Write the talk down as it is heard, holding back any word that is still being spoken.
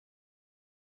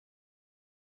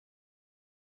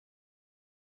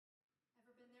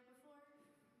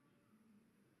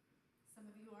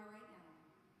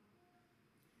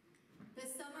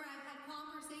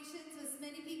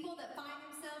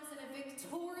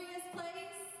victorious place.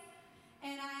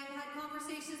 And I've had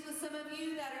conversations with some of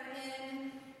you that are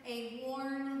in a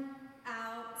worn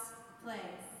out place.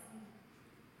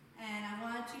 And I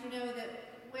want you to know that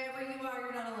wherever you are,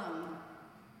 you're not alone.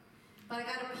 But I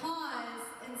got to pause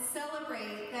and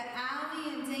celebrate that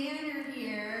Allie and Dan are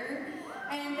here.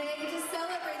 And they just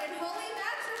celebrated holy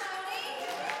matrimony.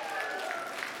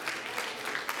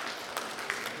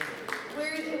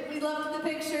 We loved the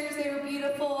pictures. They were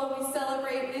beautiful. And we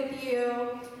celebrate with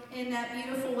you in that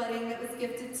beautiful wedding that was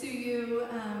gifted to you.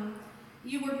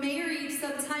 You were married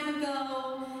some time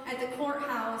ago at the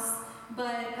courthouse,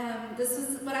 but this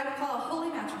is what I would call a holy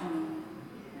matrimony.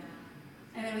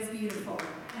 And it was beautiful.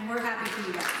 And we're happy for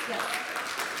you guys. Yes.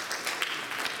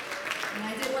 And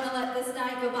I didn't want to let this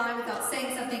night go by without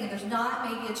saying something, and there's not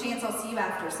maybe a chance I'll see you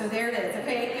after. So there it is,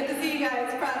 okay? Good to see you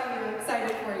guys. Proud of you.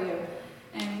 Excited for you.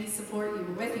 And we support you.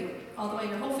 We're with you. All the way,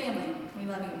 your whole family. We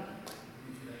love you.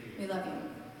 We love you.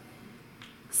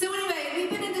 So anyway, we've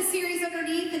been in this series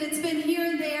Underneath, and it's been here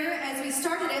and there as we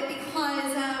started it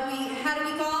because we had a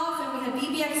week off, and we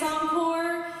had VBX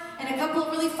Encore, and a couple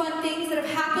of really fun things that have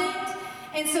happened.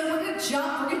 And so we're going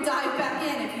to dive back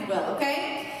in, if you will,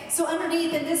 okay? So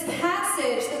underneath, in this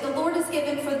passage that the Lord has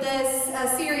given for this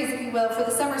series, if you will, for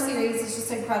the summer series, is just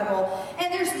incredible.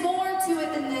 And there's more to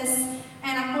it than this,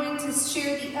 and I'm going to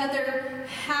share the other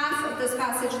half of this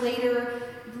passage later,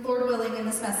 Lord willing, in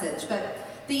this message. But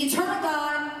the eternal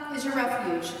God is your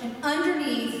refuge, and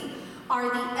underneath are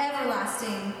the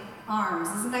everlasting arms.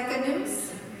 Isn't that good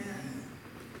news?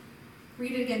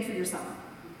 Read it again for yourself.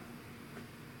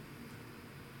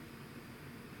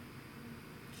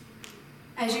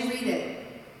 As you read it,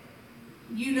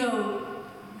 you know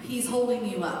He's holding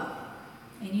you up,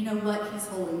 and you know what He's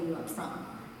holding you up from.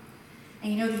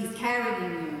 And you know that He's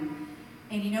carrying you,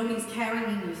 and you know He's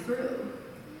carrying you through.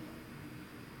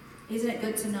 Isn't it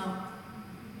good to know?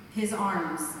 His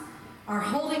arms are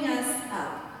holding us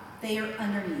up. They are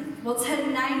underneath. Well,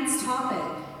 tonight's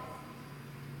topic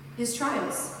is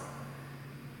trials,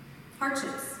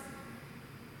 hardships,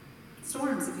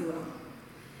 storms, if you will.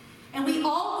 And we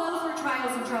all go through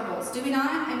trials and troubles, do we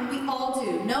not? I mean, we all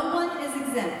do. No one is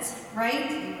exempt,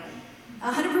 right?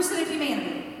 100% of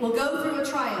humanity will go through a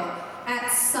trial at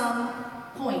some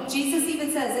point. Jesus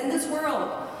even says, in this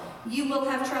world, you will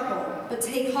have trouble, but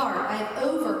take heart. I have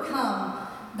overcome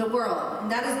the world.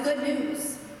 And that is good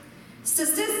news.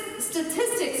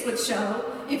 Statistics would show,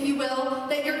 if you will,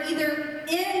 that you're either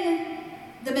in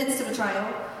the midst of a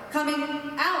trial, coming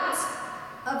out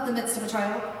of the midst of a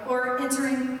trial, or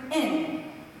entering in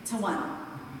to one.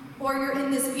 Or you're in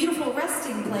this beautiful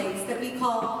resting place that we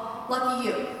call lucky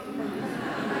you.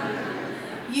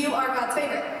 You are God's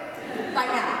favorite right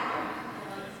now.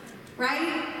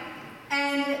 Right?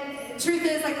 And truth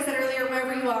is, like I said earlier,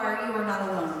 wherever you are not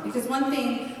alone. Because one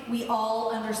thing we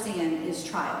all understand is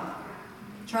trial.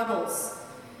 Troubles.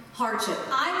 Hardship.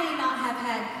 I may not have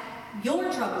had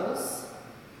your troubles,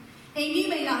 and you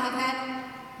may not have had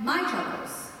my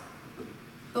troubles,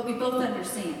 but we both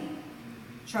understand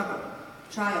trouble,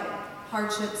 trial,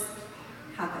 hardships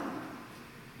happen.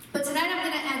 But tonight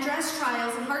I'm going to address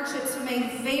trials and hardships from a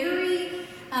very,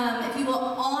 if you will,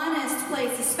 honest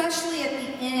place, especially at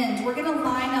the end. We're going to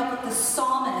line up with the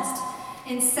psalmist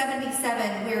in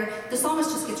 77, where the psalmist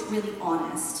just gets really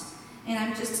honest. And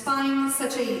I just find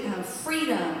such a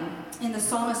freedom in the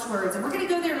psalmist's words. And we're going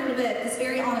to go there a little bit, this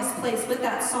very honest place with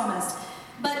that psalmist.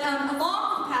 But along with the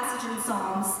passage in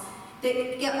Psalms that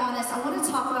get honest, I want to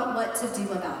talk about what to do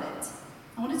about it.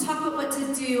 I want to talk about what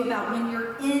to do about when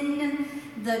you're in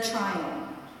the trial.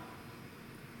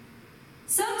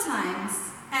 Sometimes,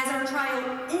 as our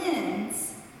trial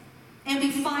ends, and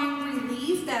we find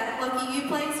relief, that lucky you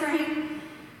place, right?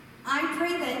 I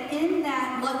pray that in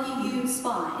that lucky you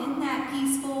spot, in that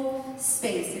peaceful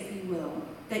space, if you will,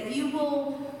 that you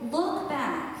will look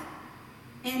back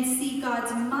and see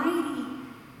God's mighty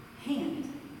hand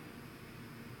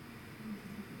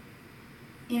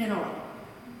in it all.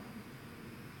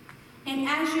 And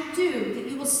as you do, that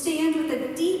you will stand with a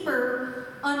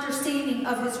deeper understanding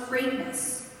of His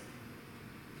greatness,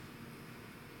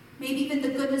 maybe even the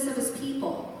goodness of His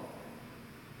people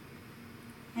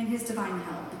and His divine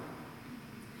help.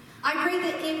 I pray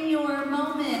that in your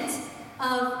moment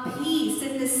of peace,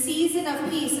 in the season of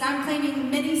peace, and I'm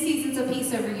claiming many seasons of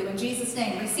peace over you in Jesus'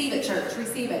 name. Receive it, church.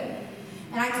 Receive it.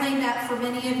 And I claim that for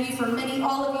many of you,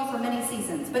 all of you, for many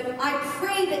seasons. But I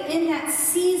pray that in that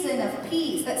season of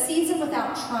peace, that season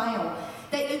without trial,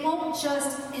 that you won't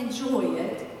just enjoy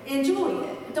it. Enjoy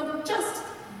it. Don't just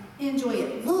enjoy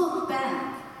it. Look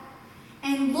back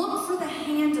and look for the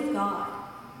hand of God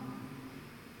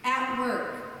at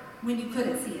work when you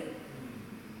couldn't see it.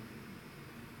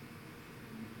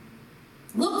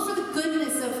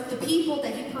 people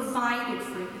that he provided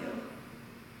for you.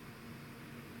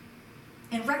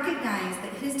 And recognize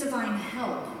that his divine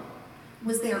help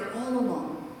was there all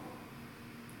along.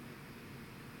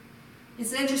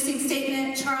 It's an interesting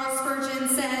statement. Charles Spurgeon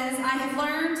says, "I have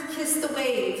learned to kiss the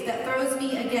wave that throws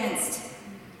me against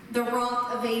the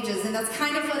rock of ages." And that's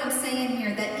kind of what I'm saying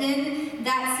here, that in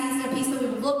that season of peace that we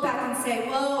would look back and say,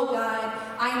 "Whoa, God,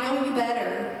 I know you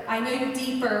better. I know you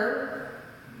deeper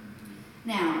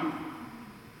now,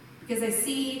 because I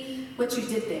see what you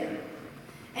did there."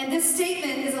 And this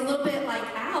statement is a little bit like,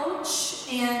 ouch,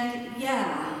 and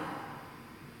yeah.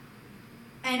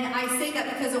 And I say that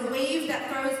because a wave that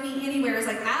throws me anywhere is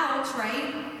like, ouch,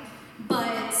 right?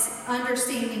 But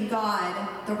understanding God,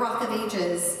 the rock of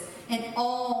ages, and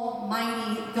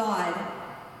almighty God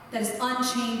that is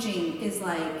unchanging is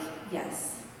like,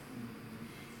 yes.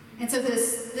 And so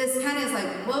this kind of is like,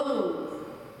 whoa,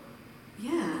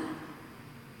 yeah.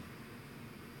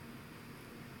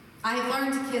 I have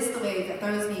learned to kiss the wave that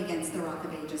throws me against the rock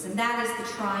of ages. And that is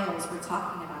the trials we're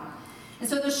talking about. And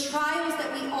so those trials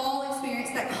that we all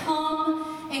experience that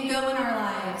come and go in our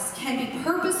lives can be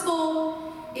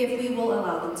purposeful if we will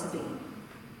allow them to be.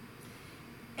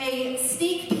 A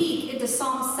sneak peek into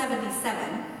Psalm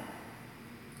 77,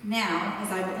 now,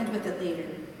 as I will end with it later,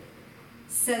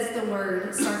 says the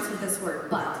word, starts with this word,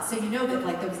 but. So you know that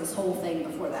like there was this whole thing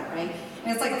before that, right?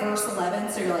 And it's like verse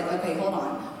 11, so you're like, okay, hold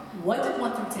on. What did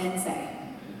 1 through 10 say?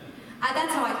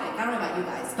 That's how I think. I don't know about you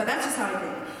guys, but that's just how I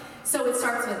think. So it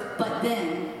starts with, "But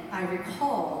then I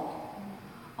recall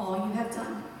all you have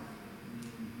done.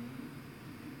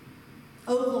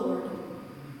 O Lord,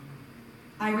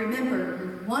 I remember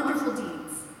your wonderful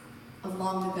deeds of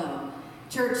long ago."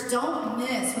 Church, don't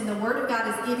miss when the Word of God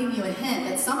is giving you a hint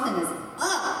that something is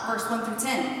up, verse 1 through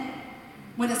 10.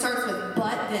 When it starts with,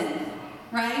 "But then,"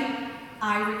 right?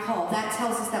 I recall. That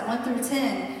tells us that 1 through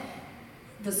 10,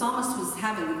 the psalmist was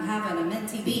having a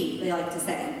mentee B, they like to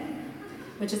say,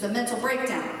 which is a mental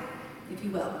breakdown, if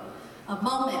you will. A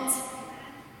moment,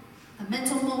 a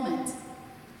mental moment.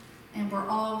 And we're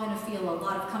all going to feel a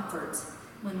lot of comfort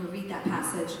when we read that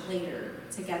passage later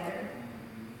together.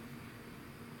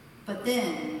 But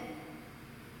then,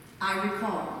 I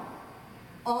recall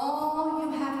all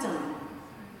you have done,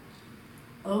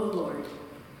 O Lord.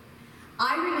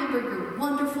 I remember your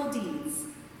wonderful deeds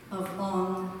of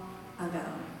long ago.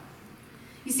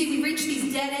 You see, we reach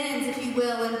these dead ends, if you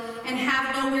will, and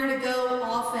have nowhere to go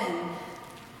often.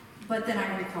 But then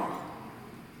I recall.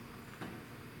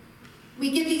 We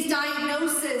get these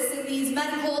diagnoses and these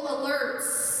medical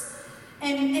alerts,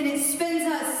 and it spins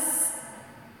us.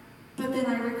 But then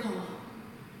I recall.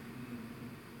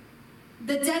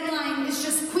 The deadline is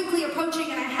just quickly approaching,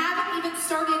 and I haven't even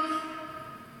started.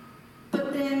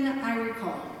 But then I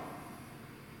recall.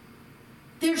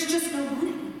 There's just no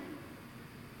money.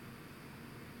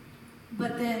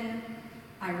 But then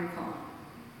I recall.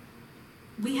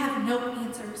 We have no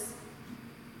answers.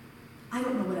 I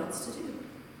don't know what else to do.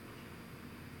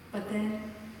 But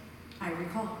then I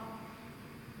recall.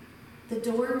 The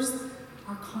doors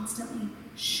are constantly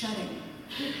shutting.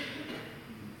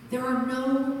 There are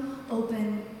no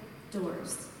open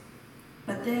doors.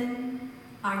 But then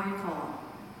I recall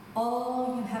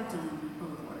all you have done, O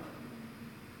Lord.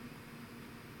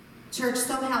 Church,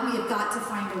 somehow we have got to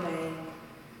find a way,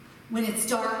 when it's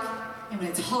dark and when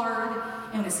it's hard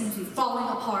and when it seems to be falling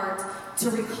apart, to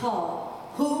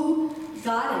recall who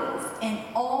God is and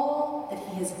all that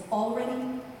he has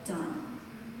already done.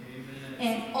 Amen.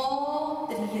 And all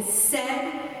that he has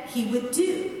said he would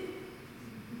do,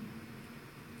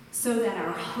 so that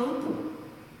our hope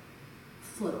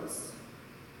floats.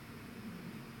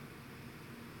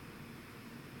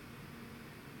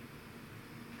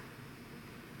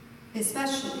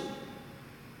 Especially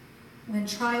when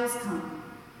trials come.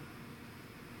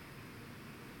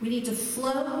 We need to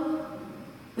flow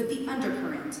with the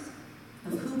undercurrent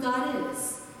of who God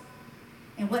is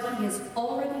and what he has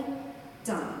already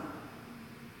done.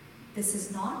 This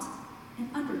is not an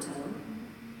undertow.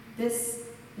 This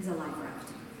is a life raft.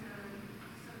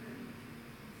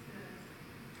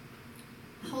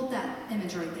 Hold that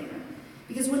image right there.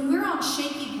 Because when we're on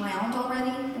shaky ground already,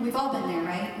 and we've all been there,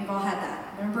 right? We've all had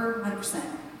that. Remember, 100%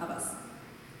 of us.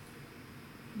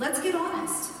 Let's get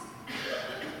honest.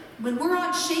 When we're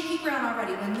on shaky ground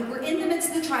already, when we're in the midst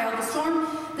of the trial, the storm,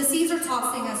 the seas are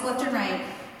tossing us left and right,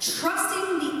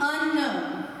 trusting the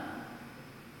unknown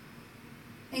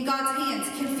in God's hands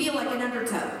can feel like an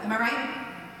undertow. Am I right?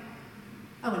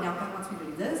 Oh, and now God wants me to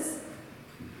do this?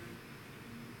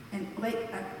 And wait,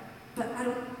 but I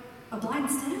don't, a blind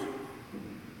step?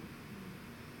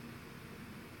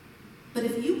 But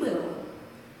if you will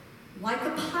like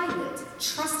a pilot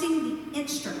trusting the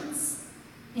instruments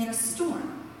in a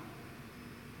storm.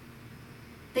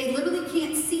 They literally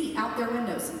can't see out their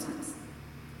windows sometimes.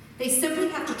 They simply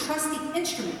have to trust the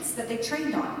instruments that they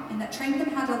trained on and that trained them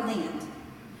how to land.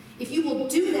 If you will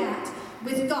do that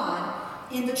with God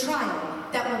in the trial,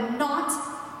 that will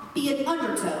not be an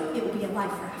undertow, it will be a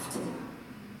life raft.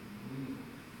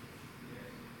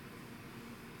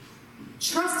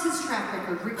 Trust his track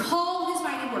record, recall his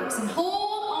mighty works, and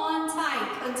hold on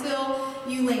tight until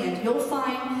you land. You'll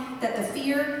find that the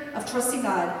fear of trusting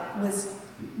God was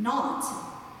not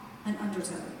an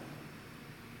undertow.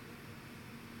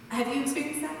 Have you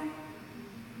experienced that?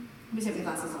 Let me take my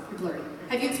glasses off, you're blurry.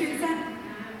 Have you experienced that?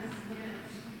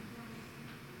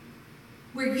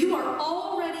 Where you are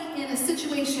already in a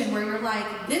situation where you're like,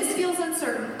 this feels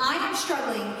uncertain, I am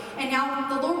struggling, and now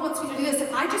the Lord wants me to do this,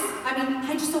 and I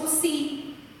just don't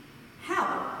see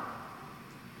how.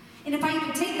 And if I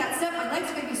even take that step, my legs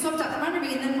are going to be swept out from under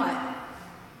me, and then what?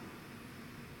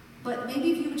 But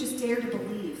maybe if you would just dare to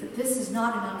believe that this is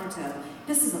not an undertow,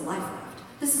 this is a life raft,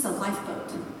 this is a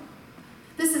lifeboat.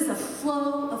 This is the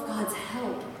flow of God's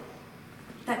help,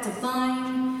 that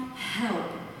divine help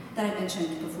that I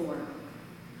mentioned before.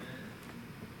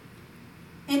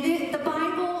 And the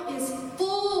Bible is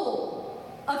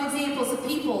full of examples of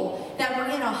people that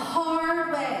were in a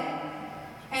hard way,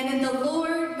 and then the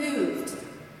Lord moved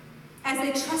as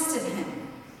they trusted him.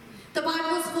 The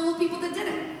Bible is full of people that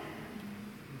didn't.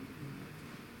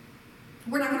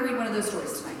 We're not going to read one of those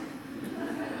stories tonight.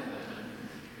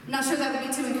 I'm not sure that would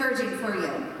be too encouraging for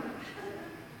you.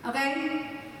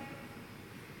 Okay?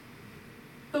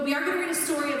 But we are going to read a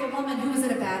story of a woman who was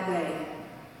in a bad way.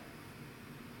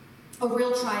 A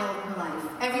real trial in her life.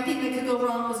 Everything that could go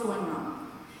wrong was going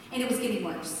wrong. And it was getting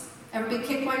worse. Ever been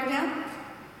kicked while you're down?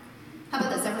 How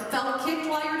about this? Ever felt kicked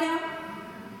while you're down?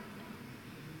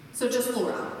 So just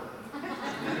Laura.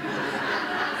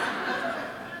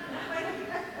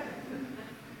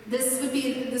 This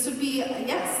would be a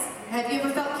yes. Have you ever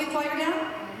felt kicked while you're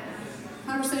down?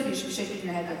 100% of you should be shaking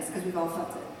your head yes, because we've all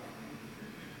felt it.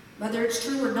 Whether it's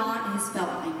true or not, it has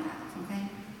felt like that, okay?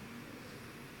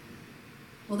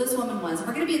 Well, this woman was.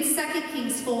 We're going to be in 2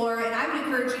 Kings 4, and I would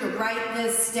encourage you to write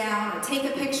this down or take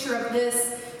a picture of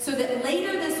this so that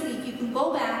later this week you can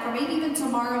go back, or maybe even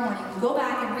tomorrow morning, you can go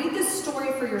back and read this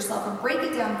story for yourself and break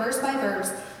it down verse by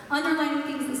verse, underlining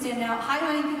things that stand out,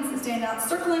 highlighting things that stand out,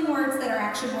 circling words that are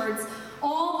action words,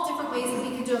 all the different ways that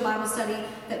we can do a Bible study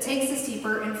that takes us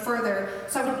deeper and further.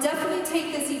 So I would definitely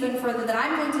take this even further than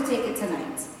I'm going to take it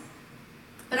tonight.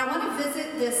 But I want to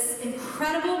visit this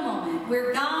incredible moment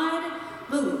where God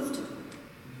moved.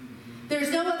 There's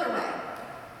no other way.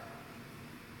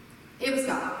 It was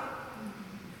God.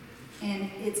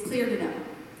 And it's clear to know.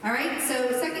 All right, so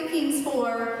 2 Kings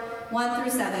 4, 1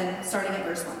 through 7, starting at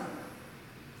verse 1.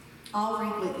 I'll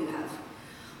read what you have.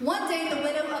 One day, the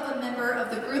widow of a member of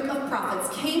the group of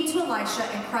prophets came to Elisha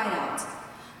and cried out,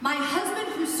 "My husband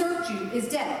who served you is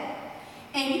dead,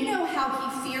 and you know how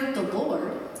he feared the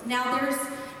Lord." Now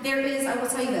there is, I will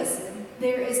tell you this,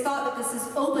 there is thought that this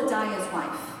is Obadiah's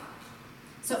wife.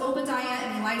 So Obadiah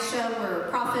and Elisha were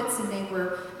prophets, and they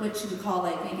were what you would call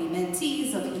like maybe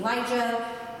mentees of Elijah,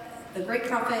 the great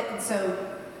prophet. And so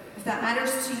if that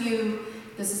matters to you,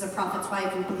 this is a prophet's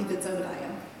wife. We believe it's Obadiah.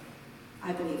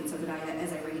 I believe it's Obadiah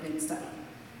as I read and study.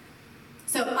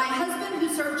 So, my husband who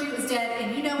served you is dead,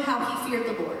 and you know how he feared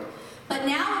the Lord. But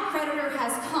now a creditor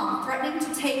has come, threatening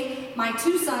to take my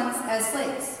 2 sons as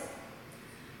slaves.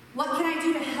 What can I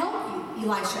do to help you?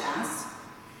 Elisha asked.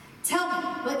 Tell me,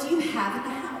 what do you have in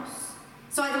the house?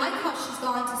 So I like how she's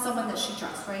gone to someone that she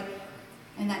trusts, right?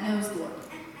 And that knows the Lord.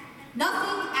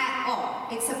 Nothing at all,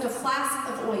 except a flask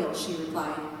of oil, she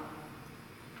replied.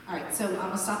 All right, so I'm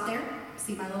going to stop there.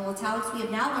 See my little italics? We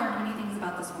have now learned many things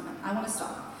about this woman. I want to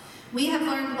stop. We have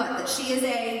learned what? That she is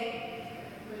a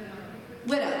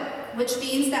widow, which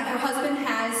means that her husband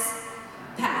has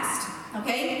passed.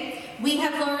 Okay? We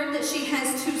have learned that she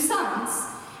has 2 sons,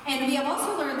 and we have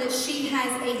also learned that she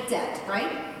has a debt,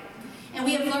 right? And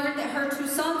we have learned that her 2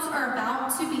 sons are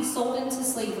about to be sold into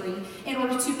slavery in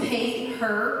order to pay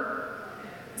her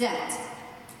debt.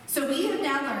 So we have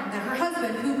now learned that her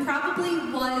husband, who probably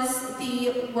was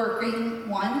the working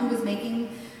one who was making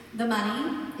the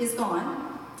money, is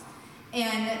gone.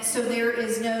 And so there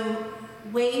is no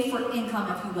way for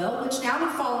income, if you will, which now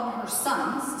would fall on her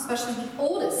sons, especially the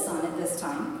oldest son at this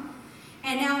time.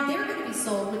 And now they're going to be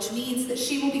sold, which means that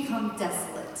she will become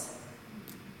desolate.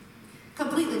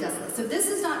 Completely desolate. So this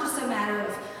is not just a matter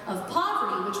of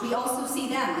poverty, which we also see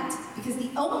that, because the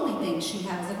only thing she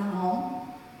has in her home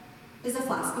is a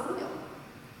flask of oil.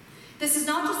 This is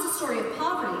not just a story of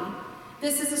poverty,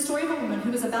 This is the story of a woman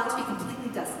who is about to be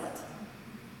completely desolate.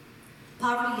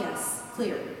 Poverty, yes,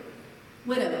 clear.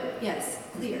 Widow, yes,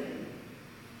 clear.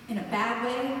 In a bad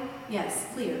way, yes,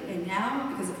 clear. And now,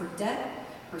 because of her debt,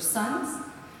 her sons,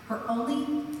 her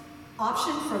only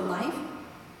option for life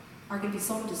are going to be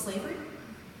sold into slavery.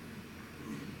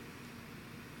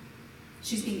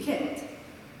 She's being kicked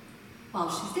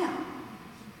while she's down,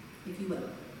 if you will.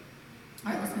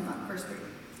 All right, let's move on. Verse 3.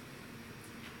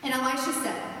 And Elisha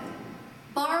said,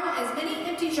 borrow as many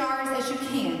empty jars as you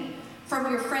can from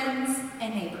your friends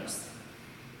and neighbors.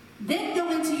 Then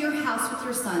go into your house with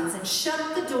your sons and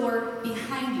shut the door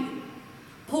behind you.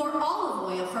 Pour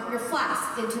olive oil from your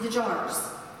flask into the jars,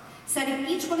 setting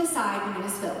each one aside when it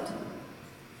is filled.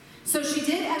 So she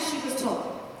did as she was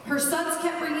told. Her sons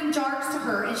kept bringing jars to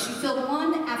her, and she filled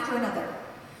one after another.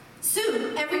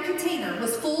 Soon, every container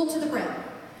was full to the brim.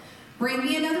 Bring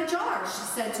me another jar, she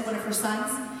said to one of her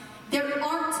sons. There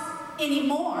aren't any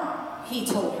more, he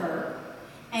told her.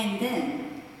 And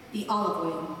then the olive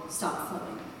oil stopped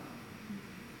flowing.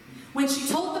 When she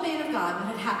told the man of God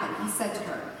what had happened, he said to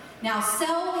her, now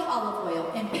sell the olive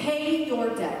oil and pay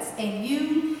your debts, and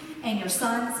you and your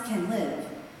sons can live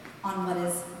on what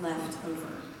is left over.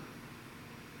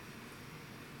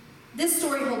 This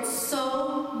story holds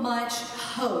so much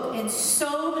hope and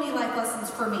so many life lessons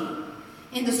for me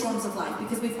in the storms of life,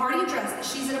 because we've already addressed that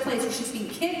she's in a place where she's being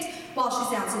kicked while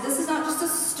she's down. So this is not just a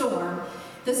storm.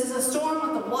 This is a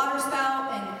storm with a water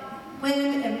spout and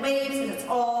wind and waves, and it's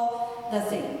all the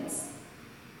things.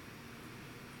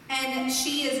 And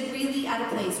she is really at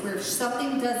a place where if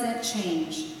something doesn't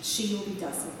change, she will be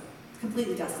desolate,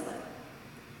 completely desolate.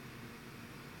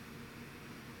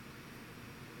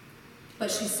 But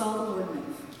she saw the Lord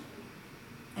move.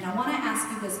 And I want to ask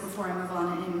you this before I move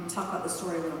on and talk about the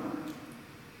story a little more.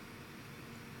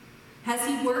 Has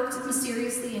he worked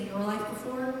mysteriously in your life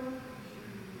before?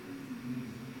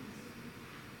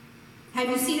 Have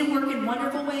you seen him work in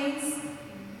wonderful ways?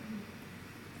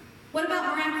 What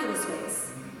about miraculous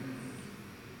ways?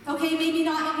 Okay, maybe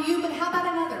not in you, but how about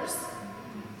in others?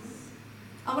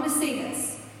 I want to say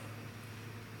this.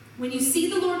 When you see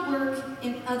the Lord work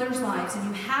in others' lives and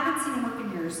you haven't seen him work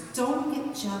in yours, don't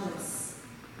get jealous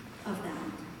of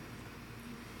that.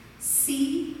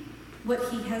 See what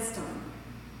he has done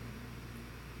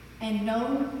and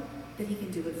know that he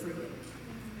can do it for you.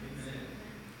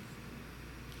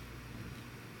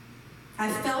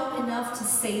 I felt enough to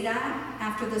say that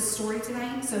after this story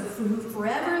tonight, so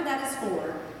forever that is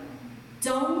for,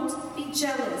 don't be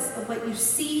jealous of what you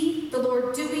see the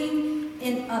Lord doing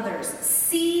in others.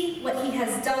 See what he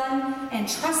has done and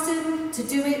trust him to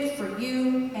do it for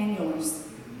you and yours.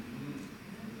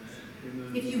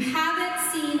 If you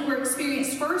haven't seen or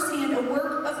experienced firsthand a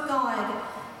work of God,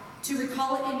 to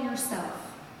recall it in yourself.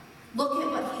 Look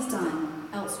at what he's done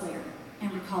elsewhere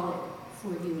and recall it for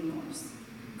you and yours.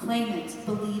 Claim it,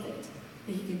 believe it,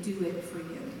 that he can do it for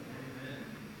you.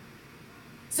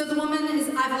 So the woman is,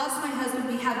 I've lost my husband,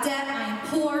 we have debt, I am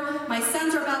poor, my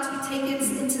sons are about to be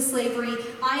taken into slavery,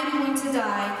 I am going to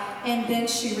die, and then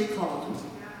she recalled.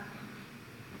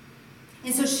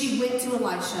 And so she went to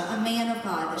Elisha, a man of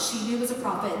God that she knew was a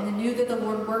prophet and knew that the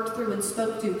Lord worked through and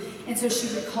spoke to, and so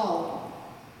she recalled.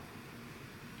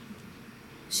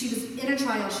 She was in a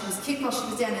trial, she was kicked while she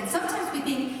was down, and sometimes we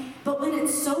think, but when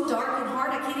it's so dark and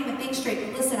hard, I can't even think straight,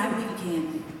 but listen, I believe you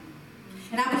can.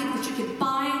 And I believe that you can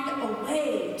find a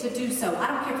way to do so. I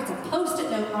don't care if it's a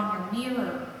Post-it note on your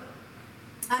mirror.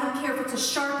 I don't care if it's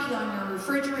a Sharpie on your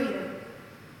refrigerator.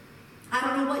 I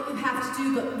don't know what you have to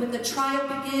do, but when the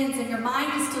trial begins and your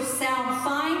mind is still sound,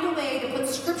 find a way to put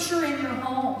scripture in your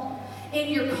home, in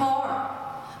your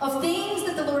car, of things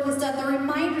that the Lord has done, the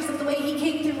reminders of the way he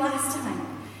came through last time.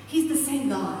 He's the same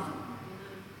God.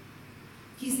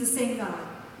 He's the same God.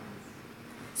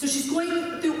 So she's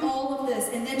going through all of this,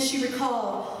 and then she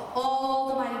recalled all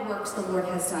the mighty works the Lord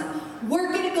has done.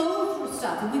 We're going to go through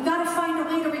stuff, and we've got to find a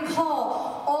way to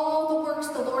recall all the works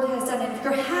the Lord has done. And if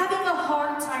you're having a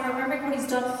hard time remembering what he's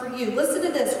done for you, listen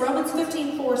to this. Romans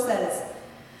 15:4 says,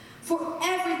 for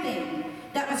everything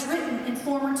that was written in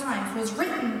former times was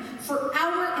written for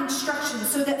our instruction,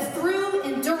 so that through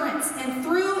endurance and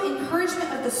through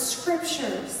encouragement of the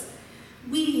scriptures,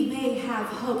 we may have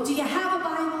hope. Do you have a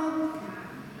Bible?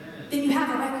 Then you have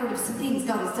a record of some things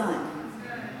God has done.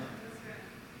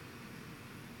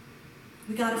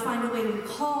 We got to find a way to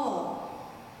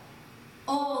recall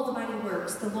all the mighty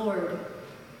works the Lord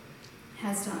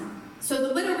has done. So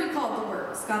the widow recalled the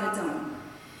works God had done.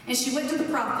 And she went to the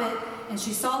prophet, and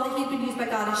she saw that he had been used by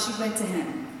God, and she went to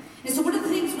him. And so one of the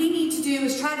things we need to do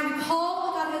is try to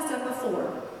recall what God has done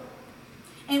before.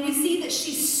 And we see that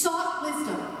she sought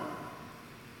wisdom.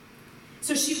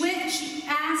 So she went and she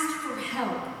asked for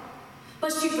help.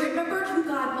 But she remembered who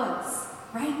God was,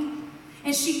 right?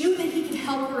 And she knew that he could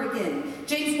help her again.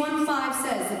 James 1:5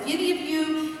 says, if any of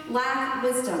you lack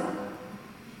wisdom,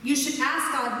 you should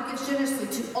ask God, who gives generously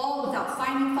to all without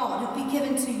finding fault, and it will be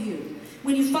given to you.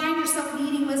 When you find yourself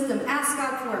needing wisdom, ask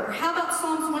God for it. Or how about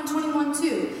Psalms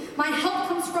 121:2? My help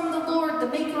comes from the Lord, the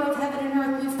maker of heaven and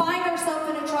earth. We find ourselves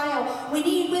in a trial. We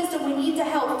need wisdom. We need to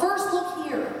help. First, look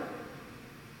here.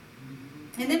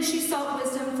 And then she sought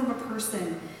wisdom from a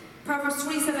person. Proverbs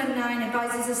 27:9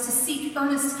 advises us to seek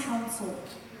earnest counsel.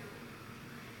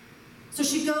 So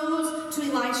she goes to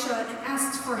Elisha and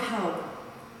asks for help.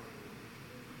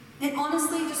 And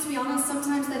honestly, just to be honest,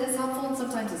 sometimes that is helpful and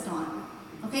sometimes it's not.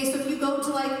 Okay, so if you go to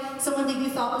like someone that you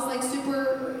thought was like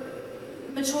super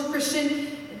mature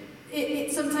Christian,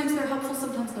 sometimes they're helpful,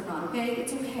 sometimes they're not, okay?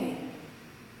 It's okay.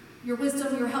 Your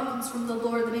wisdom, your help comes from the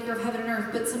Lord, the maker of heaven and earth.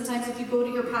 But sometimes if you go to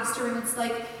your pastor and it's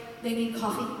like they need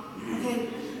coffee, okay?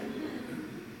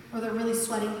 Or they're really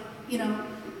sweaty,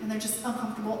 and they're just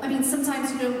uncomfortable. I mean,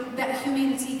 sometimes, that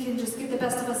humanity can just get the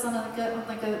best of us on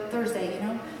like a Thursday,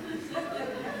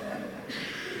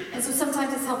 And so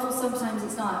sometimes it's helpful, sometimes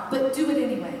it's not. But do it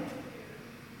anyway.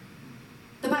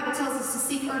 The Bible tells us to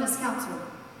seek earnest counsel.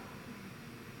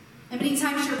 And many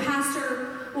times your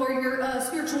pastor or your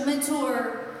spiritual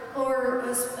mentor or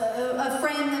a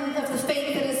friend of the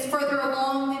faith that is further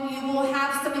along than you will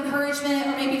have some encouragement,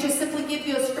 or maybe just simply give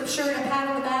you a scripture and a pat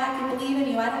on the back and believe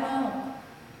in you. I don't know.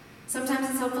 Sometimes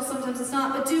it's helpful, sometimes it's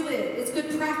not, but do it. It's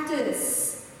good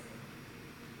practice.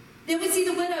 Then we see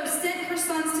the widow sent her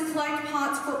sons to collect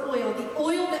pots for oil, the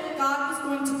oil that God was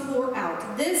going to pour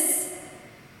out. This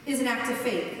is an act of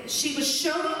faith. She was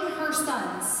showing her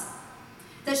sons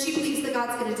that she believes that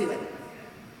God's going to do it.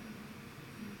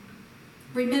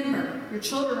 Remember, your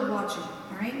children are watching,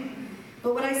 all right?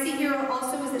 But what I see here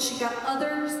also is that she got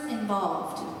others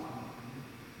involved.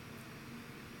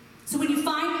 So when you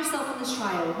find yourself in this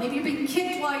trial, maybe you're being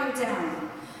kicked while you're down,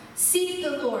 seek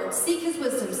the Lord, seek his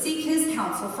wisdom, seek his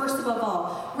counsel, first above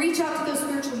all. Reach out to those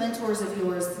spiritual mentors of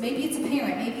yours. Maybe it's a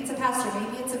parent, maybe it's a pastor,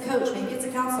 maybe it's a coach, maybe it's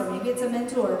a counselor, maybe it's a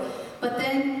mentor. But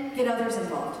then get others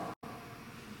involved.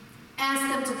 Ask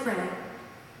them to pray.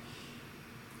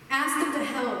 Ask them to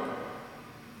help.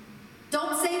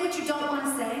 Don't say what you don't want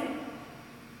to say.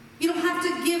 You don't have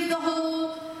to give the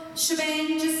whole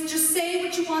shebang. Just say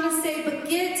what you want to say, but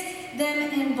get them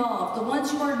involved. The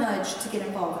ones you are nudged to get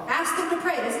involved. Ask them to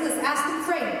pray. Listen to this. Ask them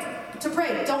to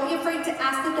pray. Don't be afraid to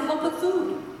ask them to help with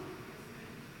food,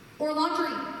 or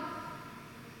laundry,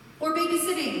 or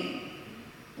babysitting,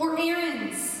 or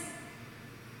errands.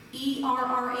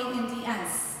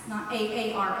 ERRANDS, not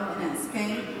AARONS,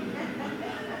 okay?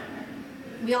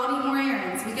 We all need more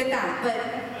errands. We get that. But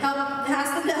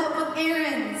ask them to help with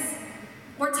errands,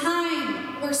 or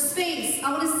time, or space.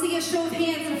 I want to see a show of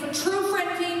hands. And if a true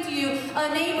friend came to you,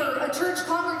 a neighbor, a church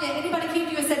congregant, anybody came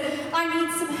to you and said, I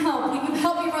need some help. Will you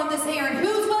help me run this errand?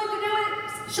 Who's willing to do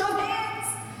it? Show of hands.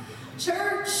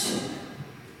 Church.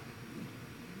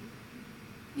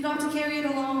 You don't have to carry it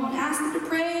alone. Ask them to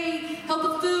pray, help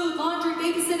with food, laundry,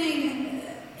 babysitting,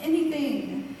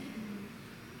 anything.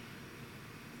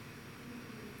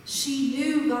 She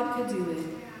knew God could do it.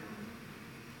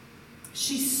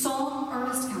 She sought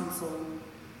earnest counsel.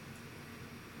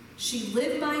 She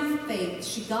lived by faith.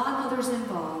 She got others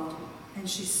involved. And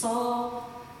she saw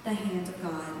the hand of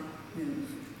God move.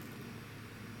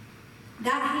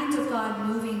 That hand of God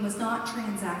moving was not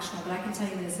transactional, but I can tell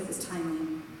you this, it was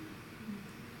timely.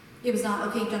 It was not,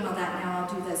 okay, you've done all that, now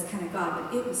I'll do this kind of God,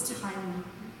 but it was timely.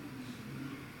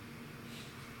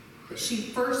 But she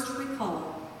first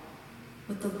recalled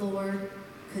what the Lord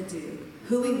could do,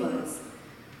 who he was,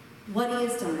 what he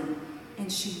has done,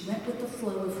 and she went with the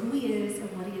flow of who he is and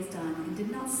what he has done, and did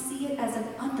not see it as an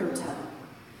undertow.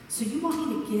 So you want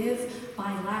me to give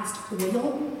my last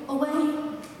oil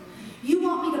away? You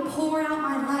want me to pour out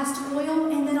my last oil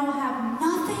and then I'll have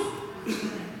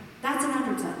nothing? That's an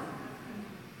undertow.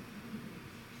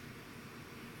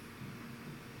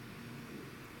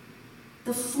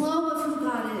 The flow of who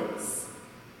God is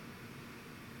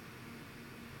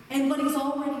and what he's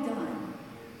already done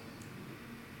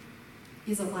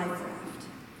is a life raft,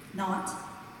 not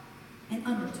an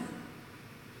undertow.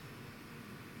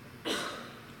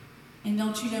 And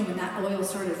don't you know, when that oil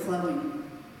started flowing,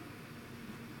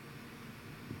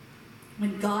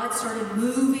 when God started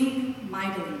moving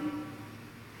mightily,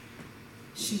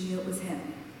 she knew it was him.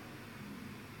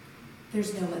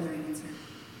 There's no other answer.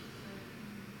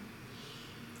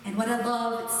 And what I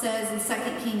love, it says in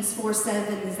 2 Kings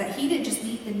 4:7, is that he didn't just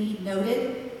meet the need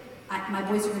noted. My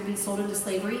boys are going to be sold into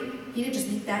slavery. He didn't just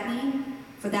meet that need.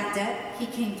 For that debt, he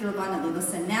came through abundantly.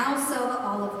 Listen, now sell the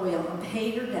olive oil and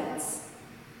pay your debts,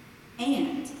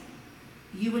 and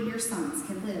you and your sons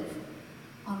can live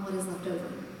on what is left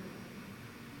over.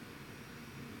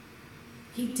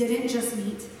 He didn't just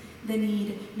meet the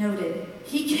need noted.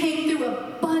 He came through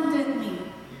abundantly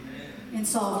and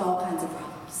solved all kinds of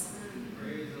problems.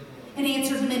 And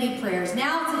answered many prayers.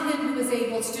 Now to him who is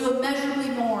able to do immeasurably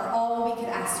more, all we could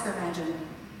ask or imagine.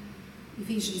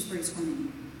 Ephesians 3:20.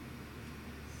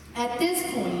 At this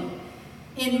point,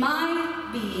 in my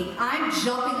being, I'm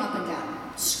jumping up and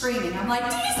down, screaming. I'm like,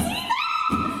 do you see that?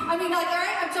 I mean, like, all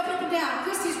right, I'm jumping up and down.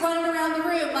 Christy's running around the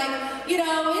room. Like, you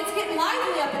know, it's getting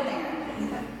lively up in there.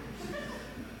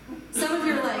 Some of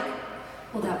you are like,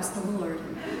 well, that was the Lord.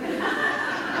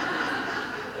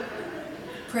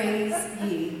 Praise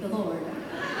ye the Lord.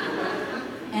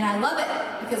 And I love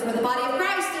it, because we're the body of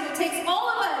Christ, and it takes all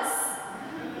of us.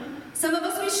 Some of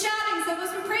us will be shouting, some of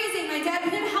us will be praising. My dad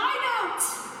hit high note.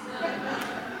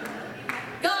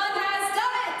 God has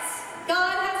done it.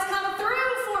 God has come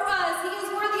through for us. He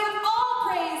is worthy of all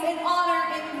praise and honor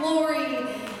and glory.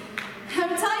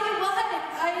 I'm telling you what,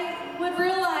 I would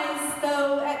realize,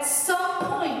 though, at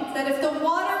some point, that if the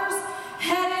waters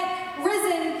hadn't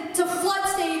risen to flood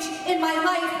stage in my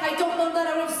life, I don't know that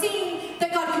I would have seen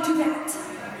that God could do that.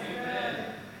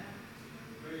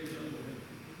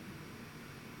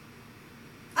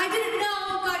 I didn't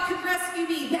know God could rescue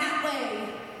me that way.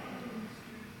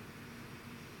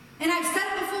 And I've said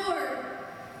it before,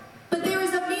 but there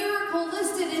is a miracle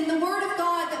listed in the Word of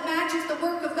God that matches the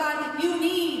work of God that you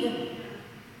need.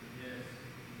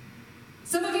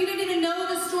 Some of you didn't even know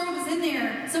this story was in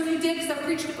there. Some of you did, because I've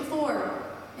preached it before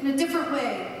in a different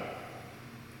way.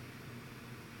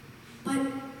 But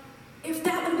if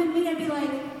that would have been me, I'd be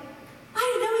like, I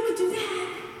didn't know he could do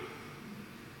that.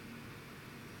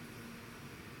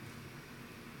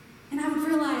 And I would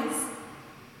realize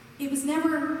it was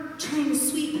never trying to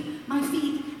sweep my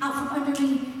feet out from under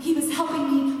me. He was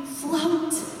helping me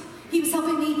float. He was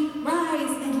helping me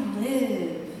rise and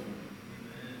live.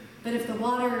 But if the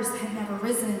waters had never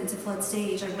risen to flood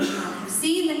stage, I would not have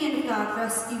seen the hand of God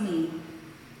rescue me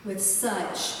with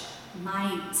such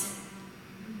might.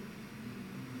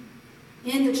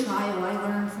 In the trial, I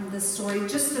learned from this story,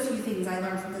 just a few things I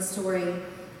learned from this story.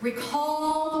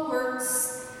 Recall the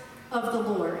works of the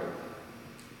Lord.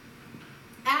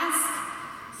 Ask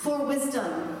for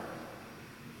wisdom.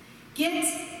 Get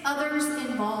others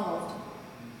involved.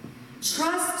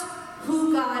 Trust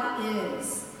who God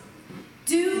is.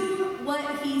 Do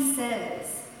what he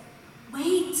says.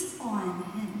 Wait on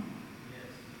him.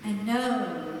 And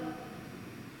know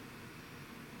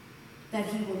that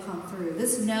he will come through.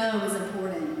 This know is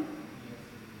important.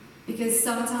 Because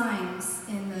sometimes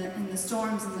in the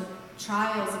storms and the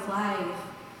trials of life,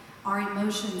 our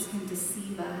emotions can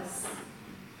deceive us.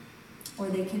 Or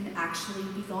they can actually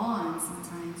be gone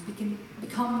sometimes. We can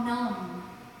become numb.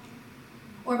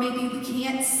 Or maybe we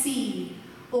can't see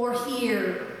or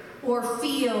hear or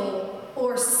feel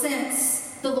or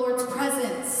sense the Lord's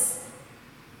presence.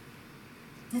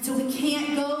 And so we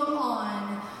can't go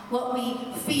on what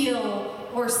we feel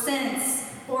or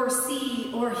sense or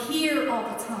see or hear all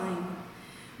the time.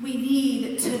 We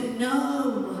need to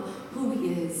know who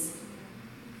he is.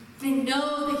 And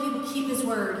know that he will keep his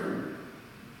word.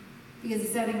 Because he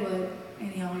said he would,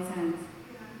 and he always has.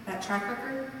 That track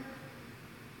record.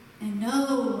 And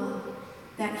know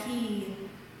that he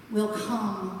will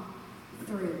come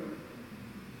through.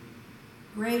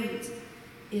 Great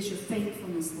is your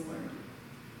faithfulness, Lord,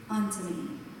 unto me.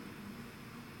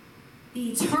 The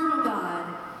eternal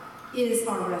God is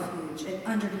our refuge, and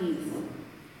underneath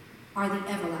are the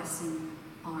everlasting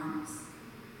arms.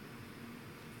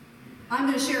 I'm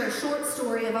going to share a short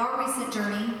story of our recent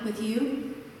journey with you.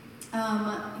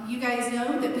 You guys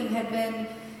know that we had been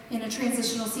in a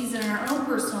transitional season in our own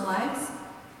personal lives.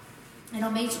 And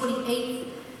on May 28th,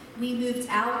 we moved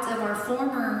out of our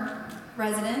former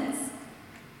residence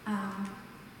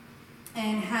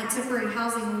and had temporary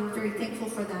housing. We were very thankful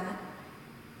for that.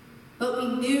 But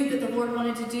we knew that the Lord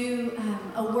wanted to do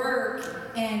a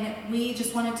work, and we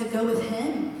just wanted to go with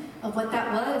him of what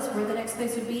that was, where the next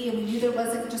place would be. And we knew there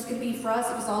wasn't just going to be for us,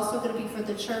 it was also going to be for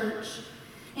the church.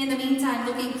 In the meantime,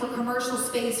 looking for commercial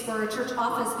space for a church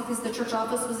office, because the church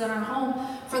office was in our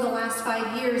home for the last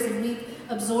 5 years, and we've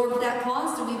absorbed that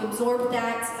cost, and we've absorbed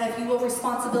that, if you will,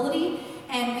 responsibility,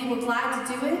 and we were glad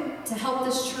to do it, to help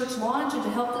this church launch and to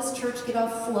help this church get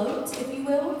afloat, if you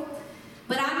will.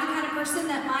 But I'm the kind of person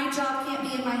that my job can't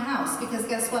be in my house, because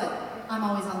guess what? I'm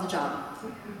always on the job.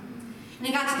 And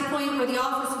it got to the point where the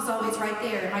office was always right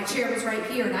there, and my chair was right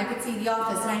here, and I could see the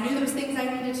office, and I knew there was things I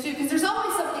needed to do, because there's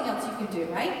always something else you can do,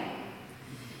 right?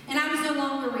 And I was no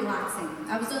longer relaxing.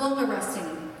 I was no longer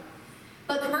resting.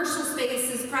 But commercial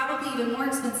space is probably even more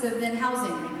expensive than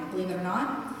housing right now, believe it or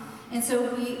not. And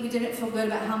so we didn't feel good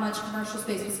about how much commercial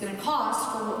space was going to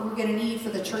cost for what we were going to need for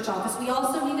the church office. We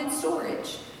also needed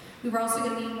storage. We were also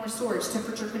going to need more storage,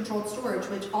 temperature-controlled storage,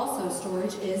 which also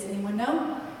storage is, anyone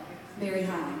know? Very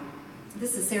high.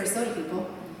 This is Sarasota, people.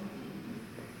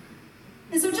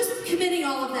 And so just committing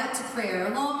all of that to prayer,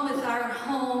 along with our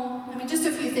home, just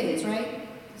a few things, right?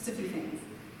 Just a few things.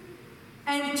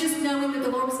 And just knowing that the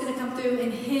Lord was going to come through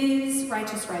in His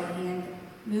righteous right hand,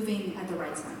 moving at the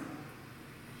right time.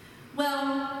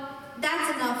 Well,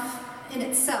 that's enough in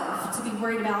itself to be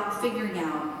worried about figuring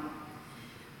out.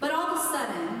 But all of a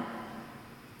sudden,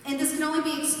 and this can only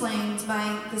be explained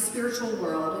by the spiritual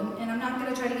world, and I'm not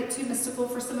going to try to get too mystical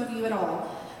for some of you at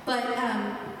all, but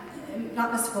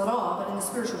not mystical at all, but in the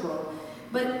spiritual world.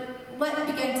 But what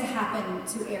began to happen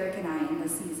to Eric and I in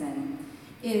this season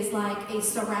is like a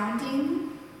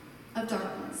surrounding of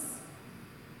darkness.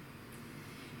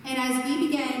 And as we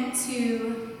began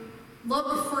to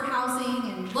look for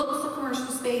housing and look for commercial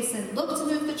space and look to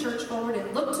move the church forward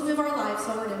and look to move our lives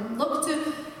forward and look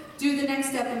to do the next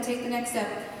step and take the next step,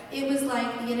 it was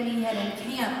like the enemy had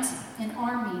encamped an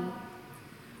army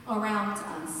around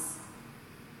us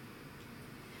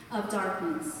of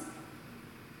darkness.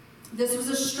 This was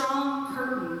a strong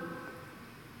curtain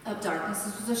of darkness.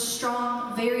 This was a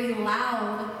strong, very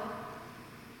loud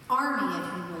army,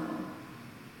 if you will.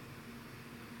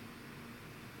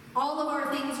 All of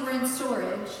our things were in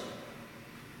storage.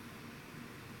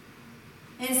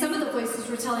 And some of the voices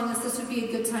were telling us this would be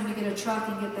a good time to get a truck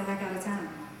and get the heck out of town.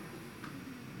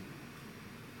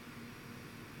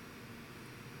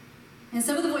 And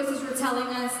some of the voices were telling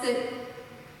us that,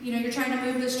 you're trying to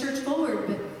move this church forward,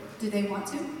 but do they want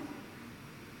to?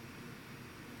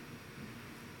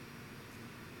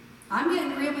 I'm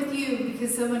getting real with you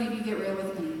because so many of you get real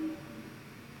with me.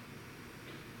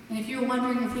 And if you're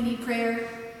wondering if we need prayer,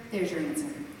 there's your answer.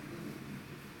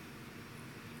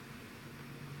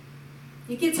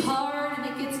 It gets hard and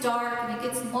it gets dark and it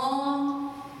gets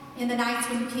long in the nights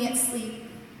when you can't sleep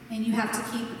and you have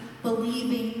to keep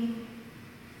believing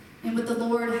in what the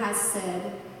Lord has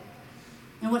said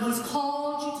and what He's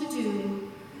called you to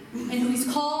do and who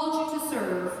He's called you to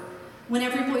serve when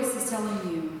every voice is telling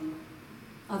you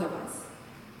otherwise.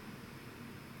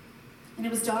 And it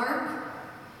was dark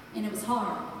and it was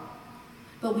hard,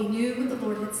 but we knew what the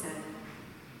Lord had said.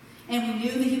 And we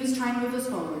knew that He was trying to move us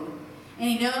forward. And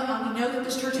we know that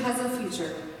this church has a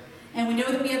future. And we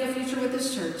know that we have a future with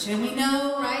this church. And we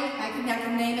know, right? I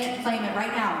can name it and claim it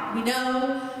right now.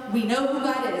 We know who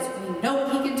God is. We know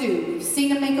what He can do. We've seen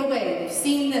Him make a way. We've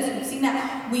seen this. We've seen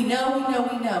that. We know.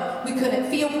 We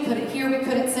couldn't feel. We couldn't hear. We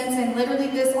couldn't sense. And literally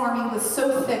this army was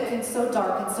so thick and so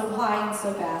dark and so high and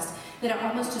so vast that it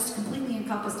almost just completely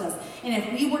encompassed us. And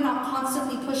if we were not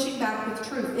constantly pushing back with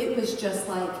truth, it was just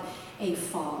like a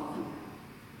fog.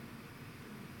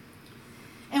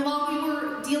 And while we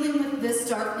were dealing with this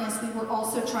darkness, we were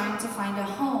also trying to find a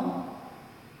home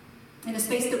in a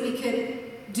space that we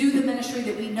could do the ministry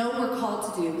that we know we're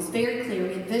called to do. It was very clear.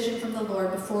 We had vision from the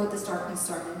Lord before this darkness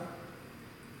started.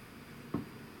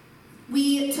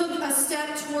 We took a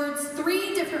step towards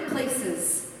 3 different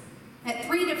places at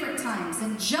 3 different times.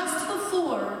 And just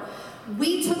before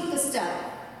we took the step,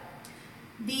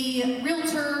 the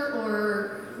realtor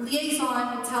or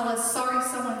liaison would tell us, sorry,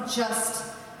 someone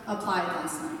just applied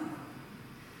last night.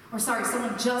 Or sorry,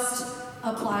 someone just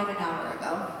applied an hour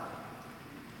ago.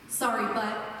 Sorry,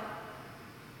 but...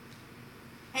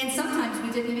 And sometimes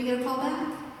we didn't even get a call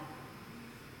back.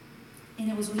 And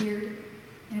it was weird,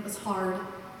 and it was hard,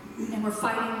 and we're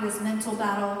fighting this mental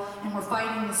battle, and we're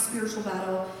fighting this spiritual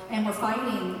battle, and we're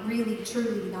fighting really,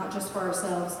 truly, not just for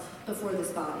ourselves, but for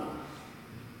this body.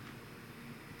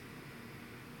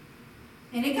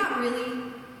 And it got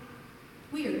really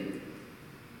weird.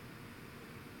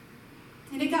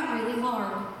 And it got really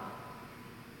hard.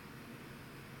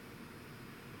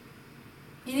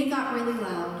 And it got really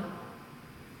loud.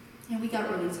 And we got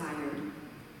really tired.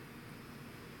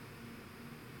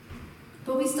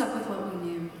 But we stuck with what we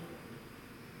knew.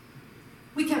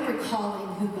 We kept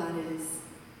recalling who God is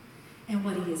and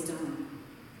what He has done.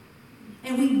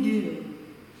 And we knew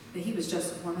that He was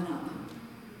just warming up.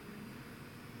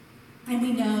 And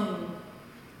we know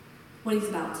what He's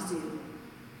about to do.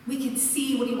 We can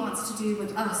see what He wants to do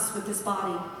with us, with this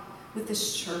body, with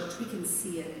this church. We can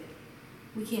see it.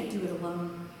 We can't do it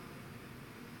alone.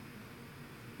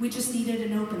 We just needed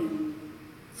an opening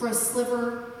for a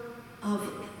sliver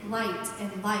of light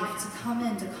and life to come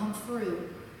in, to come through,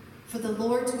 for the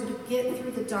Lord to get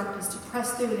through the darkness, to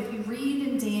press through. And if you read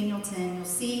in Daniel 10, you'll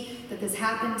see that this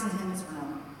happened to him as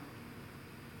well.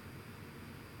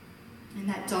 And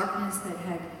that darkness that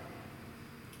had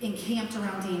encamped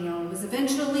around Daniel was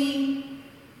eventually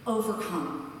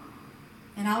overcome.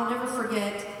 And I'll never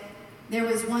forget, there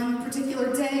was one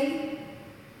particular day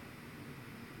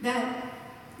that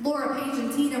Laura, Paige,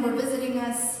 and Tina were visiting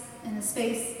us in a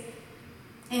space,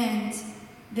 and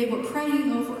they were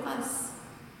praying over us.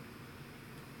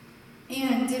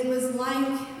 And it was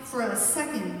like, for a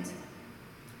second,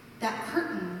 that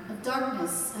curtain of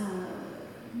darkness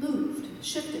moved,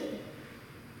 shifted,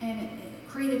 and it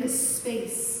created a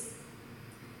space.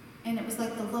 And it was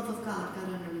like the love of God got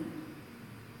under me.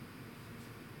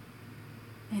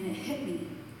 And it hit me,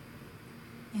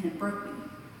 and it broke me.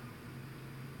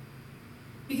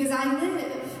 Because I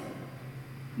live,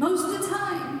 most of the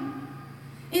time,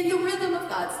 in the rhythm of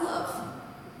God's love.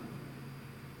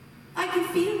 I can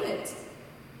feel it.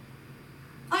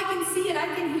 I can see it. I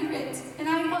can hear it. And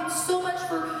I want so much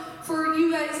for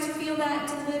you guys to feel that,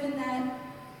 to live in that.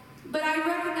 But I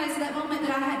recognized in that moment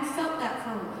that I hadn't felt that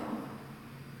for a while.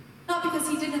 Not because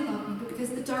he didn't love me, but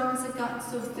because the darkness had gotten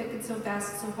so thick and so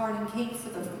fast and so hard and came for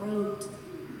the throat.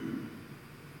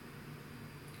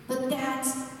 But that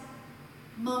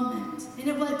moment, and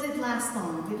it didn't last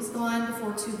long. It was gone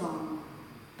before too long.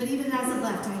 But even as it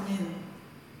left, I knew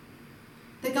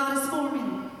that God is for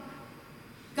me.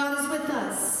 God is with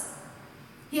us.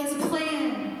 He has a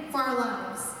plan for our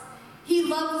lives. He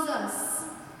loves us.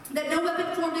 That no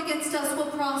weapon formed against us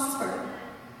will prosper.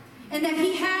 And that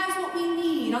he has what we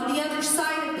need on the other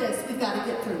side of this. We've got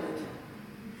to get through it.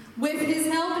 With his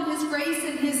help and his grace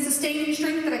and his sustaining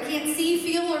strength that I can't see,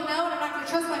 feel, or know, and I'm not going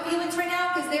to trust my feelings right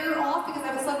now because they're off because I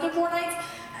haven't slept in 4 nights.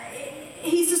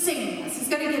 He's sustaining us. He's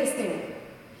going to get us there.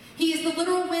 He is the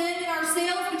literal wind in our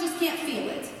sails. We just can't feel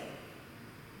it.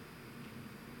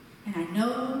 And I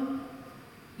know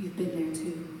you've been there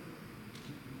too.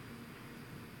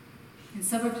 And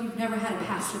some of you have never had a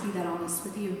pastor be that honest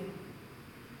with you.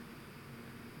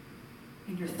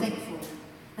 And you're thankful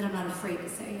that I'm not afraid to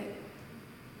say it.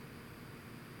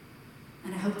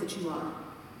 And I hope that you are.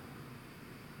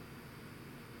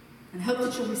 And I hope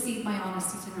that you'll receive my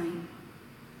honesty tonight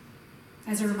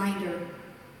as a reminder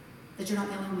that you're not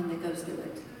the only one that goes through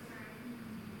it.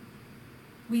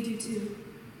 We do too.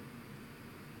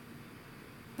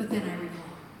 But then I recall.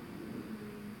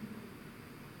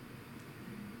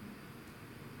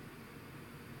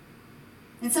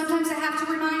 And sometimes I have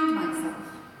to remind myself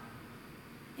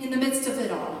in the midst of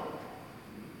it all.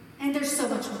 And there's so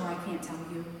much more I can't tell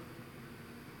you.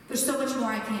 There's so much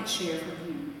more I can't share from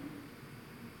here.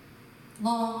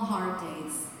 Long, hard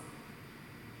days.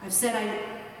 I've said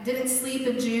I didn't sleep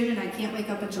in June and I can't wake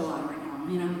up in July right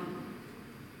now, you know.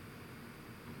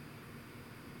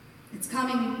 It's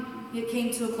coming. It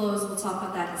came to a close. We'll talk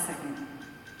about that in a second.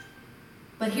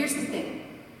 But here's the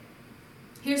thing.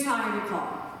 Here's how I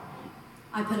recall.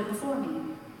 I put it before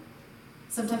me.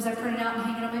 Sometimes I print it out and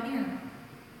hang it on my mirror.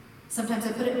 Sometimes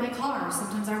I put it in my car.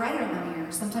 Sometimes I write it on my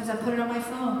mirror. Sometimes I put it on my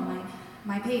phone,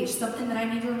 my page. Something that I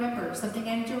need to remember. Something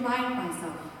I need to remind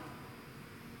myself.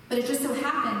 But it just so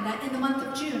happened that in the month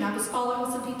of June, I was following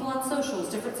some people on socials,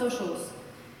 different socials.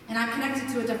 And I'm connected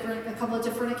to a couple of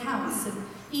different accounts and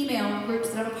email groups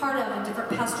that I'm a part of and different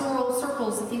pastoral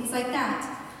circles and things like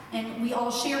that. And we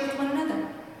all share with one another.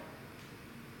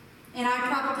 And I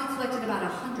probably collected about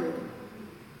 100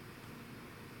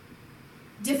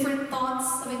 different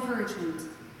thoughts of encouragement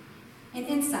and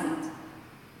insight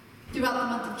throughout the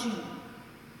month of June.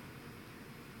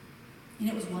 And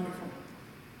it was wonderful.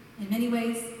 In many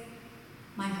ways,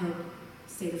 my hope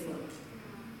stayed afloat.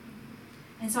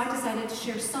 And so I decided to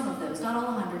share some of those, not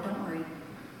all 100, don't worry.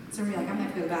 So you're like, I'm going to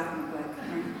have to go to the bathroom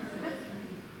quick.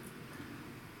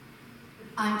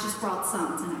 I just brought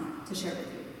some tonight to share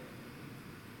with you.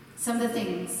 Some of the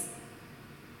things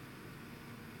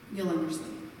you'll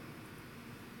understand.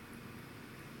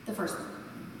 The first one.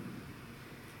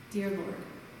 Dear Lord.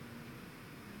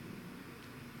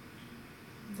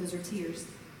 Those are tears.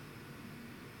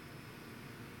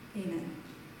 Amen.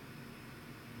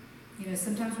 You know,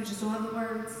 sometimes we just don't have the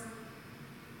words.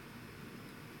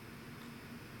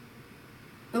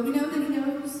 But we know that he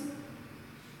knows.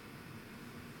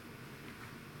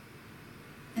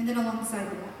 And then alongside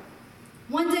of that,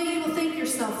 one day you will thank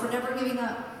yourself for never giving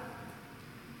up.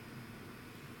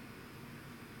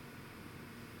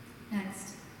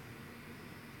 Next.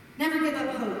 Never give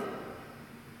up hope.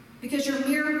 Because your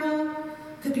miracle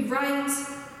could be right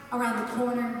around the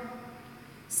corner.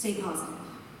 Stay positive.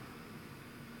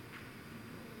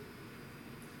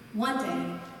 One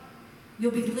day,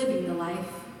 you'll be living the life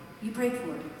you prayed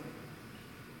for.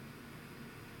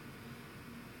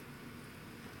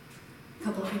 A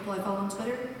couple of people I follow on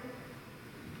Twitter.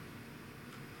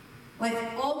 Life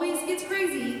always gets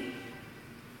crazy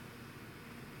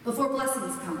before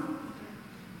blessings come.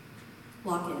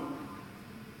 Lock in.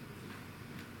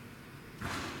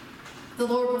 The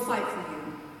Lord will fight for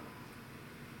you.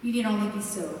 You need only be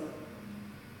still.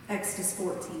 Exodus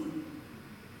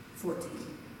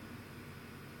 14:14.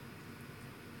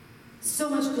 So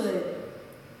much good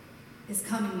is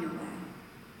coming your way.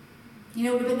 You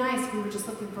know, it would have been nice if we were just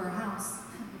looking for a house,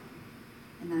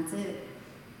 and that's it.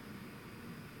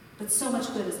 But so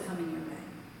much good is coming your way.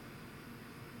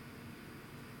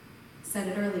 Said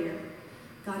it earlier,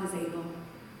 God is able.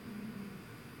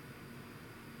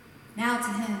 Now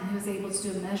to him who is able to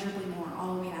do immeasurably more,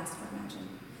 all we ask or imagine,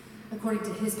 according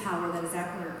to his power that is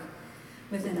at work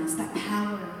within us, that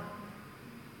power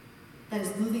that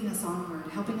is moving us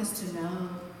onward, helping us to know,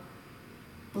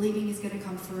 believing he's going to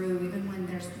come through, even when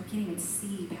we can't even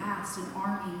see past an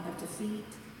army of defeat.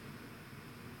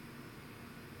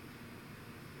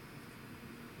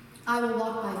 I will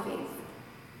walk by faith,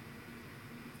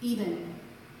 even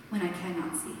when I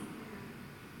cannot see.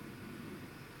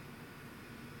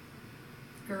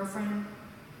 Girlfriend,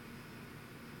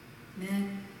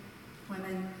 men,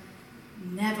 women,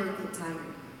 never get tired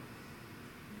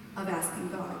of asking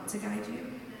God to guide you.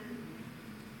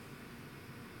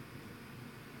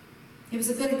 It was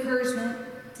a good encouragement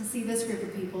to see this group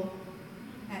of people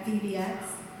at VBX.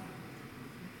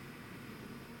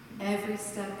 Every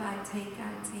step I take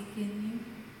in you.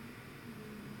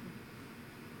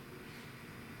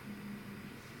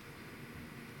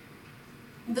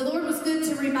 And the Lord was good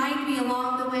to remind me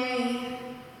along the way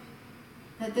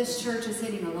that this church is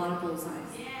hitting a lot of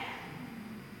bullseyes. Yeah.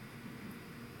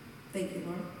 Thank you,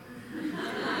 Lord.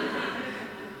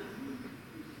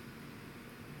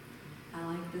 I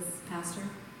like this pastor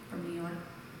from New York.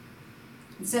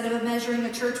 Instead of measuring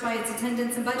a church by its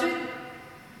attendance and budget,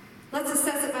 let's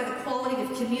assess it by the quality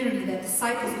of community that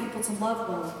disciples people to love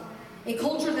well. A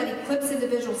culture that equips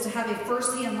individuals to have a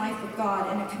first-hand life with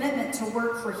God and a commitment to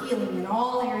work for healing in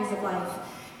all areas of life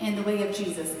in the way of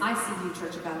Jesus. I see you,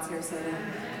 Church of God, Sarasota.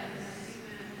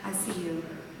 I see you.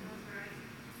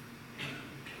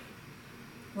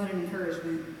 What an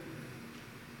encouragement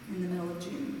in the middle of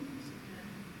June.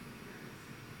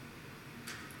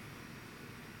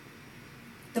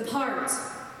 The part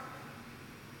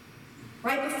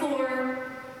right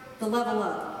before the level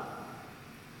up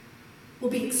will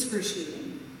be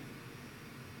excruciating.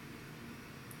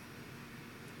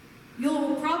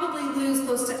 You'll probably lose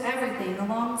close to everything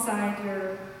alongside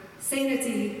your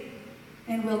sanity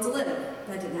and will to live.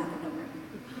 That didn't happen, don't worry.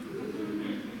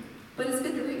 But it's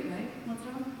good to read, right? Once in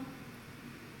a while.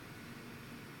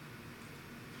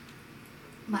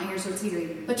 My ears are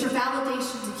teary. But your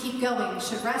validation to keep going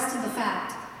should rest in the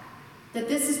fact that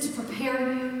this is to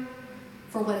prepare you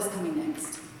for what is coming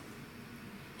next.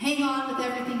 Hang on with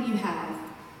everything you have,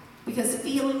 because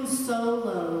feeling so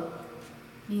low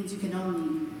means you can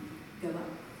only go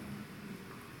up.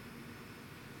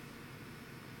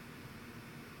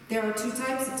 There are two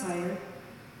types of tired,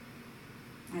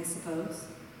 I suppose.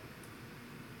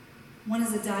 One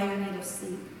is a dire need of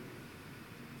sleep.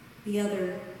 The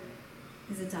other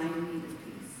is a dire need of peace.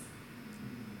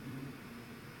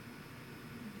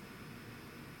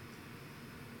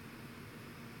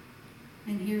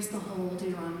 And here's the whole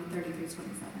Deuteronomy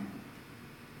 33:27.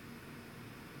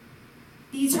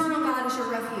 The eternal God is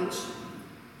your refuge,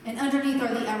 and underneath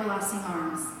are the everlasting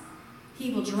arms.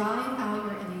 He will drive out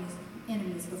your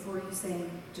enemies before you, saying,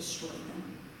 destroy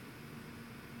them.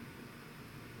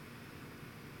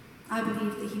 I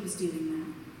believe that he was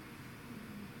doing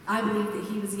that. I believe that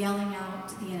he was yelling out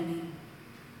to the enemy,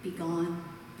 be gone,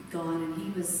 and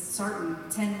he was starting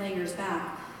 10 layers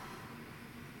back,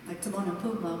 like Timon and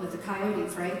Pumbaa with the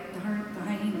coyotes, right? The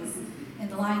hyenas and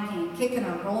the Lion King, kicking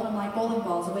them, rolling them like bowling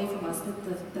balls away from us.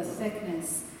 But the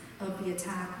thickness of the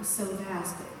attack was so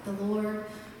vast that the Lord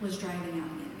was driving out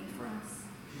the enemy for us.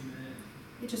 Amen.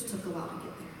 It just took a while to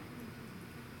get there.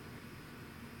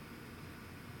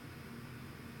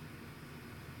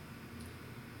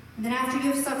 And then after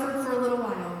you've suffered for a little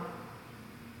while,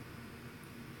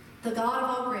 the God of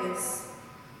all grace,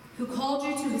 who called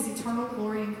you to his eternal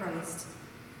glory in Christ,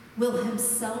 will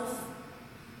himself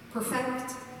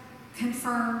perfect,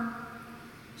 confirm,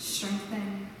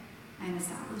 strengthen, and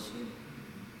establish you.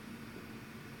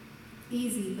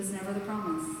 Easy was never the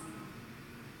promise.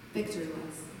 Victory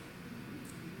was.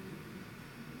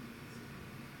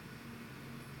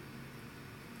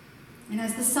 And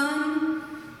as the sun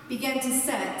began to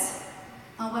set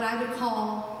on what I would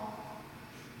call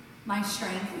my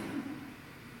strength.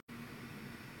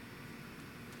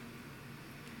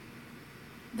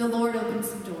 The Lord opened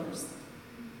some doors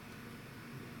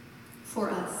for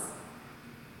us.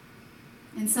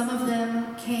 And some of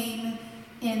them came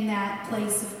in that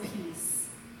place of peace,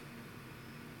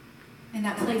 in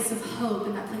that place of hope,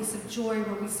 in that place of joy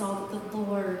where we saw that the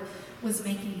Lord was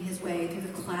making his way through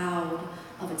the cloud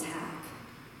of attack.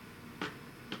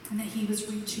 And that he was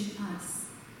reaching us,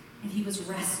 and he was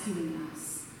rescuing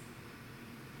us.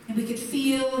 And we could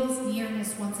feel his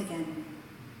nearness once again.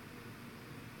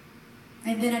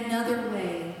 And then another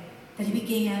way that he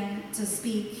began to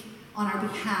speak on our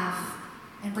behalf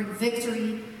and bring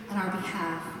victory on our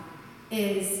behalf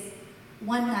is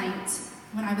one night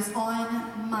when I was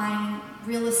on my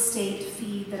real estate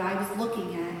feed that I was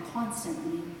looking at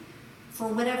constantly. For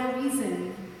whatever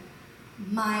reason,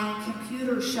 my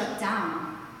computer shut down.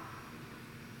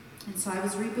 And so I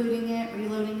was rebooting it,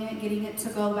 reloading it, getting it to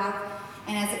go back.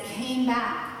 And as it came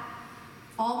back,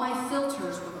 all my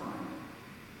filters were gone.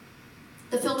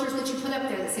 The filters that you put up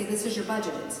there that say this is your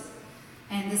budget.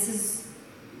 And this is,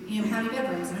 how many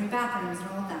bedrooms and how many bathrooms and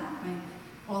all of that. Right?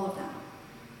 All of that.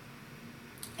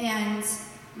 And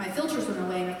my filters went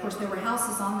away, and of course there were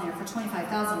houses on there for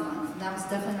 $25,000 a month. And that was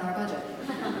definitely not our budget.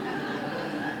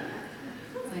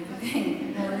 Like,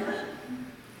 okay, Lord.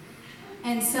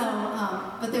 And so,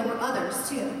 but there were others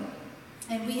too.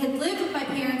 And we had lived with my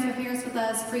parents with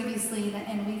us previously,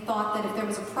 and we thought that if there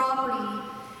was a property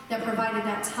that provided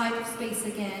that type of space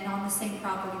again on the same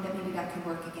property, that maybe that could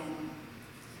work again.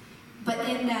 But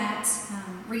in that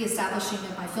reestablishing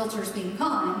of my filters being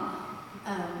gone,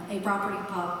 a property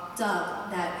popped up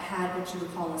that had what you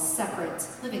would call a separate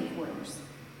living quarters.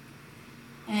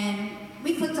 And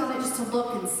we clicked on it just to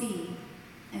look and see,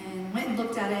 and went and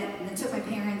looked at it, and then took my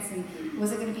parents, and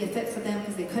was it going to be a fit for them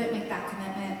because they couldn't make that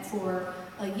commitment for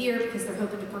a year because they're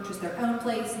hoping to purchase their own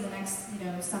place in the next,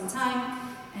 some time.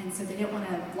 And so they didn't want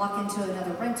to lock into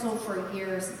another rental for a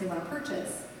year since they want to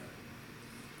purchase.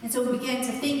 And so we began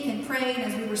to think and pray, and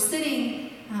as we were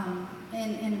sitting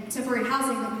in temporary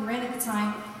housing that we were in at the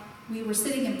time, we were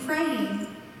sitting and praying,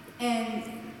 and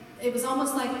it was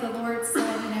almost like the Lord said,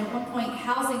 at one point,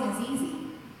 housing is easy.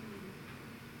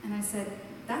 And I said,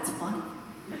 that's funny.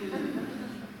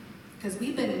 Because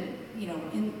we've been,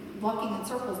 walking in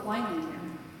circles blindly here.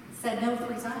 Said no 3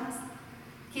 times.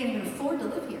 Can't even afford to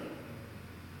live here.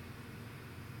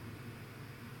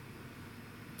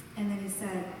 And then he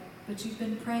said, but you've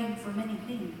been praying for many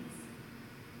things.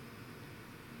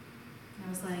 And I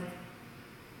was like,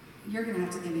 you're going to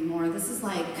have to give me more. This is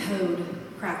like code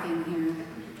cracking here.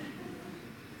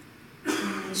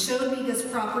 And he showed me this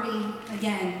property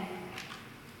again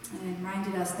and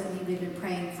reminded us that we had been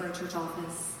praying for a church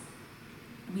office.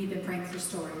 And we've been praying for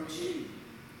storage.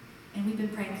 And we've been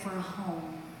praying for a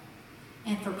home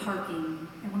and for parking.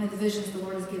 And one of the visions the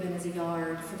Lord has given is a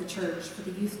yard for the church, for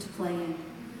the youth to play in,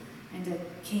 and to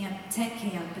tent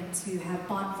camp, and to have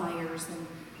bonfires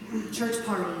and church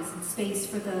parties, and space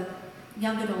for the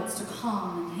young adults to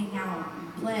come and hang out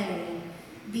and play and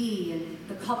be, and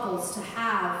the couples to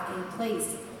have a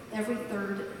place every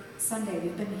third Sunday.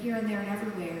 We've been here and there and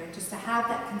everywhere, just to have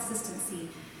that consistency.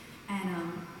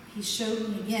 And he showed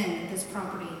me again this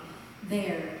property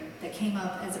there that came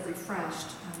up as it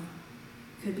refreshed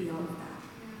could be all of that.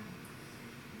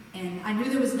 And I knew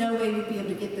there was no way we'd be able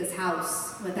to get this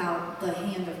house without the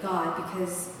hand of God,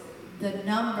 because the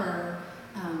number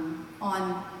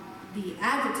on the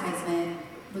advertisement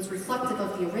was reflective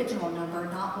of the original number,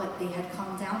 not what they had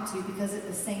come down to, because at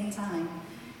the same time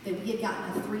that we had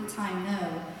gotten a 3-time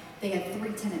no, they had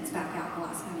 3 tenants back out the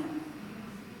last minute.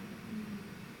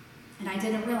 And I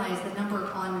didn't realize the number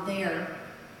on their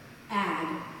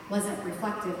ad wasn't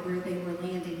reflective where they were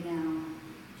landing now.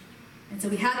 And so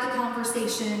we had the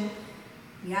conversation.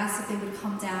 We asked if they would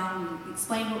come down. We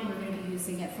explained what we were going to be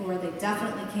using it for. They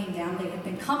definitely came down. They had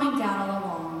been coming down all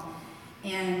along.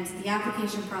 And the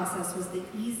application process was the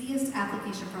easiest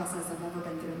application process I've ever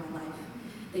been through in my life.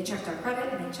 They checked our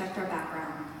credit and they checked our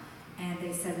background. And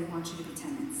they said, we want you to be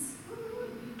tenants.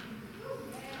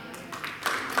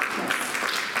 Yes.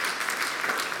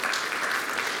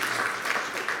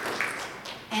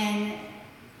 And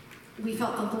we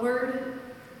felt the Lord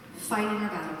fighting our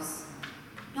battles.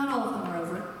 Not all of them were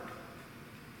over.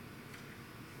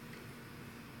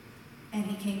 And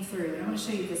he came through. And I want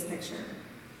to show you this picture.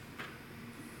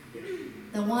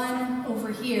 The one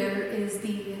over here is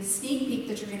the sneak peek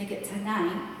that you're going to get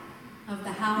tonight of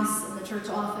the house and the church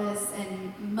office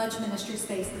and much ministry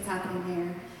space that's happening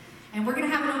there. And we're going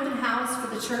to have an open house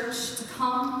for the church to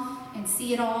come and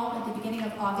see it all at the beginning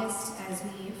of August as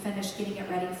we finish getting it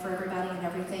ready for everybody and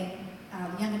everything.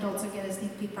 Young adults will get a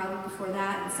sneak peek probably before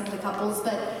that, and some of the couples,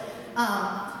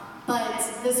 but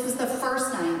this was the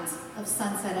first night of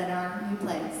sunset at our new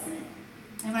place.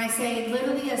 And when I say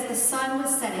literally as the sun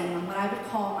was setting on what I would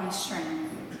call my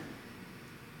strength,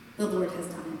 the Lord has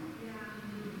done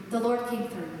it. The Lord came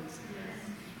through.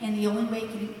 And the only way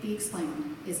it can be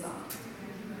explained is God.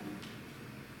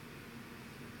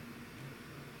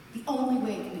 The only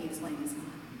way it can be explained is God.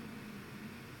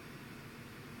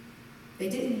 They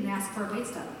didn't even ask for a pay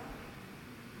stub.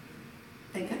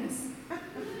 Thank goodness.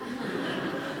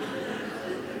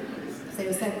 They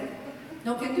would said,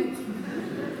 no can do.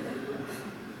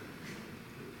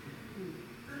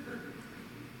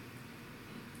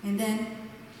 And then,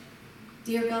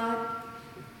 dear God,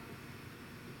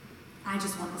 I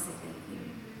just want to say thank you.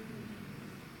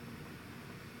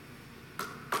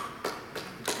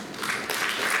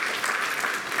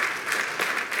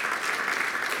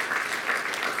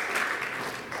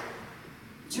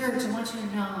 Church, I want you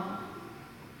to know,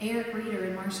 Eric Reeder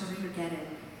and Marcia Reeder get it.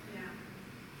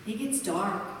 Yeah. It gets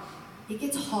dark. It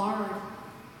gets hard.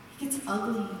 It gets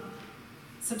ugly.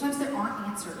 Sometimes there aren't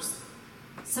answers.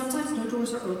 Sometimes no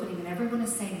doors are opening and everyone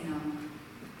is saying no.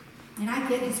 And I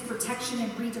get his protection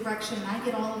and redirection, and I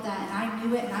get all of that, and I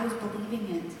knew it, and I was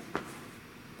believing it.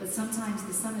 But sometimes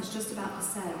the sun is just about to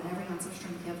set on every ounce of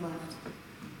strength you have left,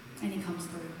 and he comes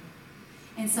through.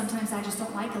 And sometimes I just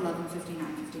don't like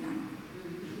 11:59:59.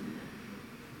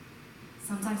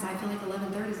 Sometimes I feel like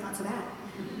 11:30 is not so bad.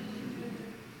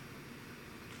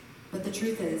 But the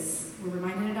truth is, we're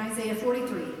reminded in Isaiah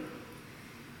 43,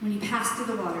 when you pass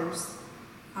through the waters,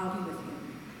 I'll be with you.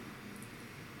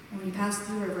 And when you pass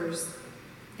through rivers,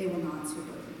 they will not sweep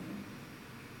over you.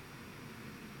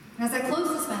 And as I close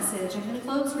this message, I'm going to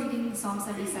close reading Psalm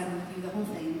 77 with you, the whole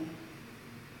thing.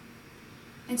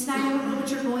 And tonight, I don't know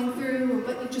what you're going through or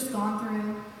what you've just gone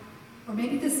through, or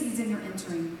maybe the season you're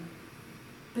entering.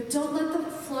 But don't let the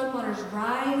floodwaters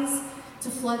rise to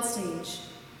flood stage,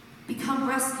 become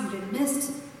rescued and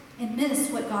miss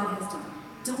what God has done.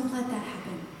 Don't let that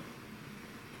happen.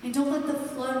 And don't let the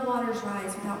floodwaters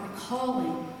rise without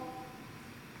recalling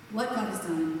what God has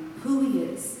done, who he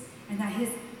is, and that his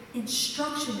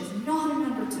instruction is not an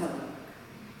undertow.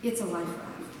 It's a life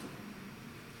raft.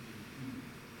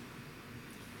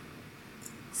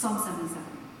 Psalm 77.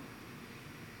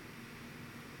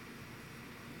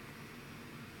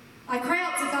 I cry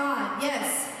out to God,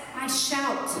 yes, I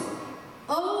shout.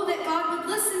 Oh, that God would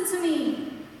listen to me.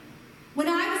 When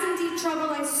I was in deep trouble,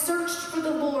 I searched for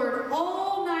the Lord.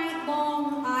 All night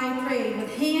long I prayed,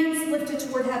 with hands lifted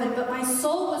toward heaven, but my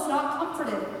soul was not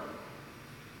comforted.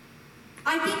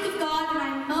 I think of God and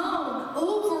I moan,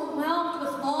 overwhelmed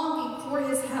with longing for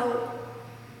his help.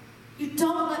 You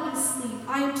don't let me sleep.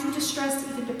 I am too distressed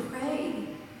even to pray.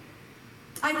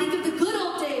 I think of the good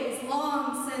old days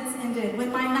long since ended,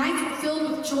 when my nights were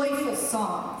filled with joyful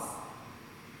songs.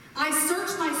 I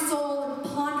search my soul and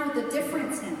ponder the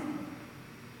difference in it.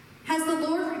 Has the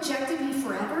Lord rejected me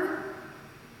forever?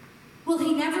 Will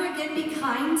he never again be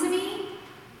kind to me?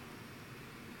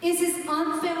 Is his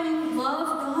unfailing love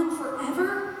gone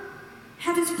forever?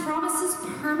 Have his promises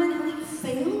permanently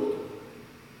failed?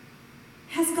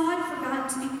 Has God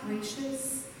forgotten to be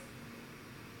gracious?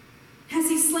 Has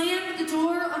he slammed the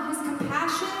door on his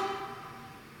compassion?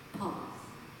 Pause.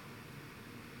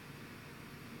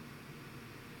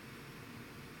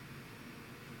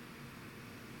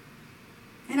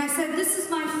 And I said, this is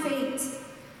my fate.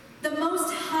 The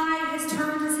Most High has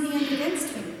turned his hand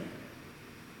against me.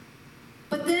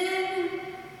 But then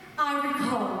I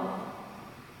recall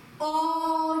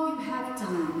all you have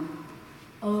done,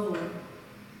 O Lord.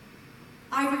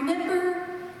 I remember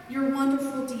your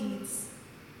wonderful deeds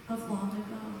of long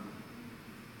ago.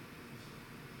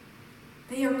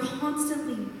 They are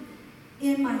constantly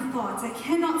in my thoughts. I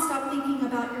cannot stop thinking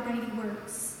about your mighty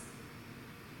works.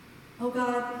 Oh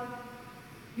God,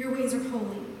 your ways are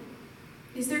holy.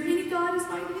 Is there any God as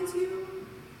mighty as you?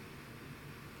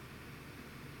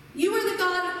 You are the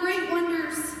God of great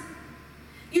wonders.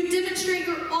 You demonstrate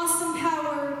your awesome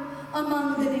power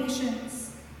among the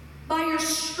nations. By your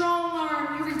strong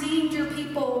arm, you redeemed your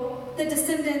people, the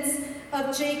descendants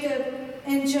of Jacob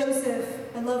and Joseph.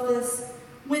 I love this.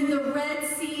 When the Red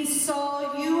Sea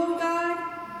saw you, O God,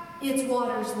 its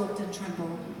waters looked and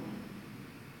trembled.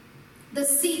 The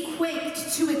sea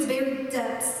quaked to its very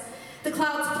depths. The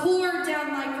clouds poured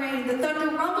down like rain. The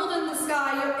thunder rumbled in the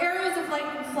sky. Your arrows of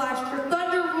lightning flashed. Your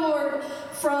thunder roared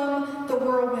from the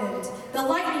whirlwind. The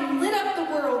lightning lit up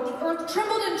the world. The earth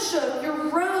trembled and shook. Your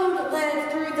road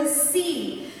led through the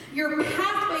sea. Your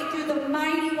pathway through the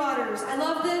mighty waters. I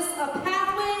love this. A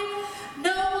pathway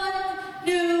no one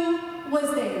knew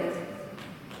was there.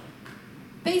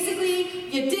 Basically,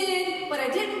 you did what I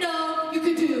didn't know you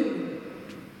could do.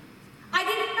 I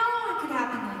didn't know it could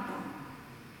happen like that.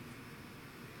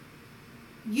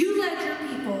 You led your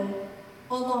people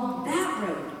along that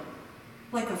road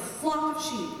like a flock of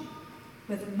sheep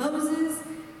with Moses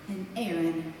and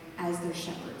Aaron as their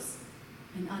shepherds,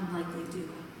 an unlikely duo.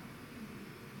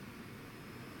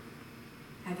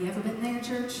 Have you ever been there,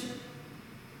 church?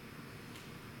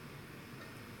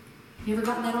 Have you ever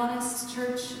gotten that honest,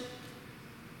 church?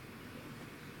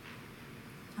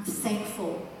 I'm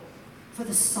thankful for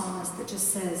the psalmist that just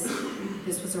says,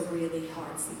 this was a really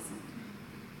hard season.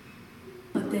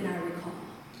 But then I recall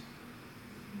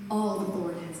all the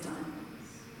Lord has done.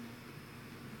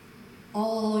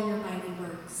 All your mighty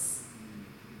works,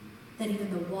 that even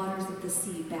the waters of the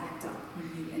sea backed up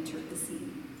when you entered the sea.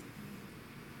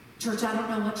 Church, I don't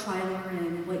know what trial you're in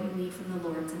and what you need from the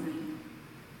Lord tonight.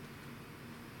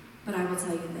 But I will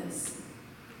tell you this.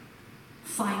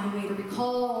 Find a way to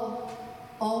recall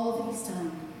all that he's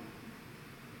done.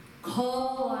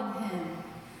 Call on him.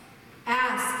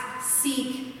 Ask,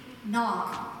 seek,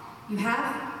 knock. You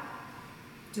have?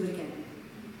 Do it again.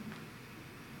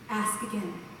 Ask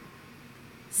again.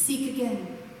 Seek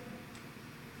again.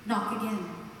 Knock again.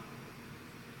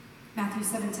 Matthew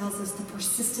 7 tells us the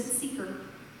persistent seeker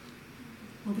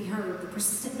will be heard. The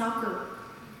persistent knocker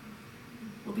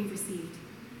will be received.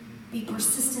 Be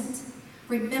persistent.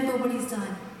 Remember what he's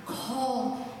done.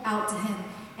 Call out to him.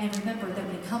 And remember that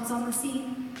when he comes on the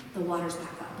scene, the waters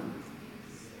back up.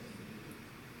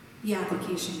 The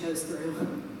application goes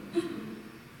through.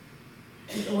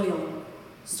 The oil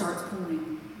starts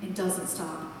pouring and doesn't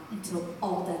stop until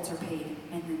all debts are paid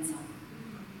and then some.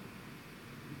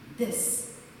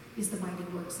 This is the mighty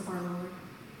works of our Lord.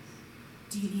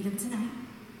 Do you need him tonight?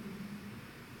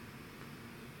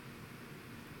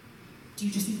 Do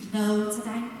you just need to know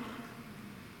tonight?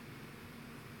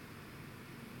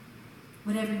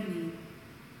 Whatever you need,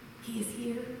 he is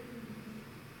here.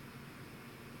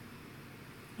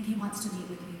 And he wants to meet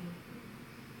with you.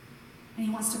 And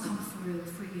he wants to come through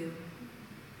for you.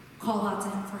 Call out to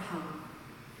him for help.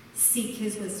 Seek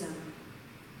his wisdom.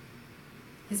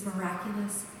 His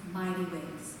miraculous, mighty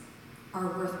ways are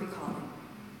worth recalling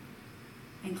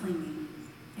and clinging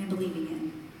and believing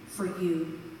in for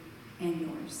you and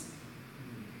yours.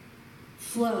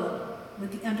 Flow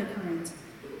with the undercurrent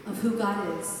of who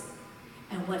God is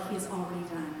and what he has already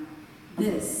done.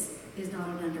 This is not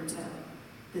an undertow.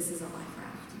 This is a life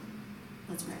raft.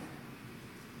 Let's pray.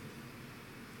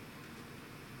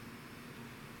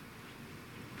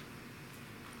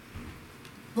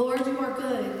 Lord, you are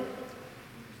good,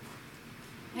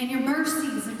 and your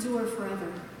mercies endure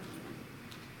forever.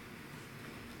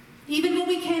 Even when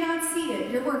we cannot see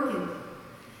it, you're working.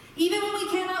 Even when we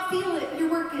cannot feel it, you're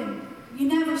working. You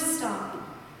never stop.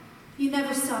 You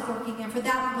never stop working, and for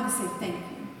that, we want to say thank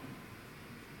you.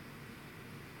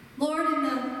 Lord, in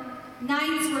the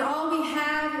nights where all we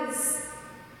have is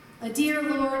a dear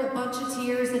Lord, a bunch of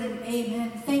tears, and an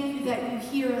amen, thank you that you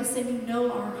hear us and you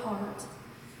know our heart.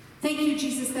 Thank you,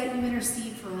 Jesus, that you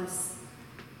intercede for us.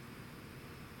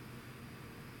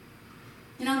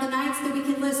 And on the nights that we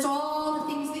can list all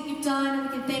the things that you've done, and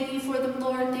we can thank you for them,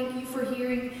 Lord, thank you for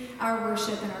hearing our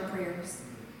worship and our prayers.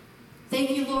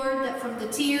 Thank you, Lord, that from the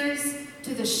tears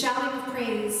to the shouting of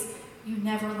praise, you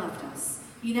never left us.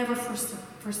 You never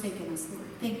forsaken us, Lord.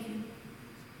 Thank you.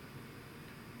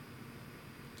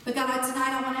 But God,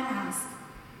 tonight I want to ask,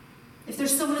 if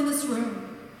there's someone in this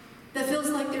room that feels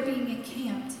like they're being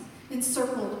encamped,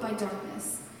 encircled by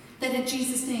darkness, that in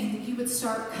Jesus' name that you would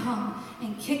start come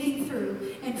and kicking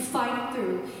through and fighting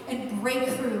through and break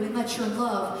through and let your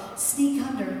love sneak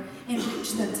under and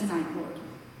reach them tonight, Lord.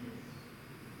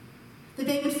 That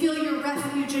they would feel your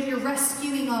refuge and your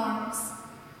rescuing arms.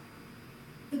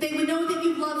 That they would know that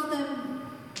you love them.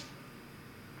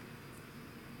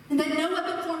 And that no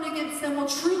weapon formed against them will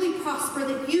truly prosper,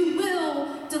 that you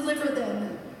will deliver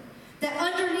them. That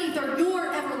underneath are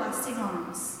your everlasting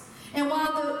arms. And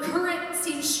while the current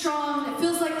seems strong, it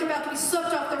feels like they're about to be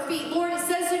swept off their feet, Lord, it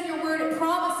says in your word, it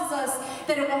promises us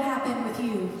that it won't happen with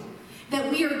you.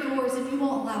 That we are yours and you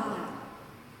won't allow that.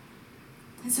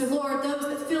 And so, Lord, those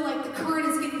that feel like the current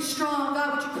is getting strong,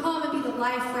 God, would you come and be the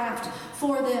life raft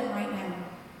for them right now?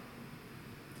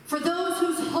 For those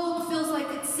whose hope feels like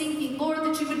it's sinking, Lord,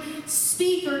 that you would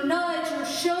speak or nudge or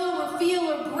show or feel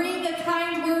or bring a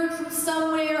kind word from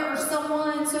somewhere or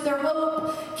someone so their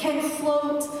hope can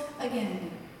float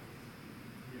again.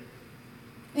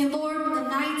 And Lord, when the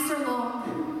nights are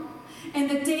long And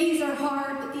the days are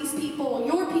hard, but these people,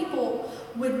 your people,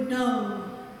 would know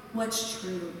what's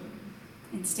true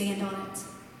and stand on it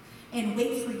and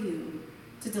wait for you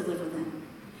to deliver them.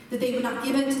 That they would not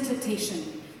give in to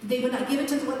temptation. That they would not give in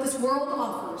to what this world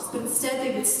offers, but instead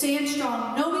they would stand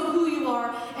strong, knowing who you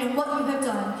are and what you have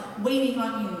done, waiting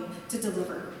on you to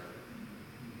deliver.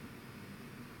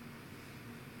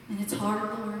 And it's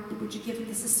hard, Lord, but would you give them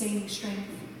the sustaining strength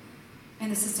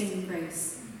and the sustaining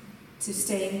grace to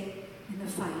stay in the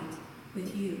fight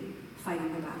with you,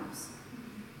 fighting the battles.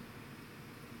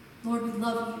 Lord, we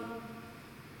love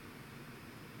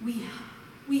you.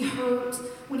 We hurt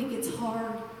when it gets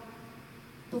hard.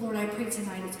 But Lord, I pray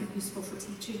tonight it's been useful for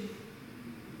teaching.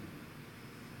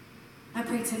 I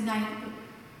pray tonight that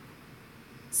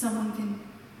someone can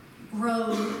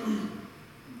grow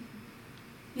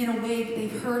in a way that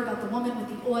they've heard about the woman with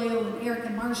the oil and Eric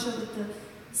and Marcia with the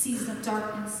season of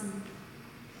darkness. And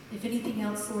if anything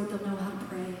else, Lord, they'll know how to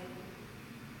pray.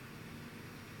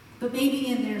 But maybe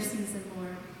in their season,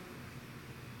 Lord,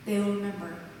 they'll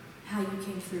remember how you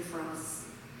came through for us.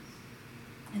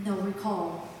 And they'll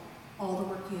recall all the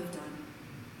work you have done.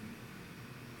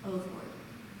 Oh, Lord.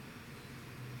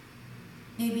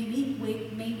 May we meet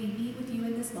with you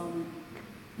in this moment,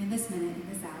 in this minute, in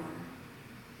this hour.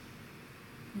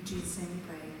 In Jesus' name we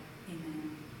pray.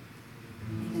 Amen.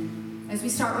 Amen. As we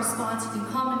start response, you can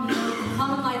come and kneel, you can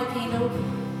come and light a candle,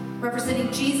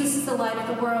 representing Jesus as the light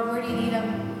of the world. Where do you need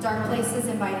him? Dark places,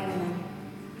 inviting him in.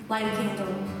 Light a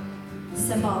candle.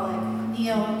 Symbolic.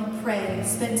 Kneel and pray.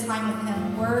 Spend time with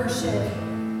him. Worship.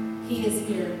 He is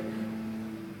here.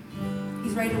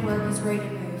 He's ready to work. He's ready to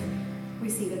move.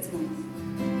 Receive it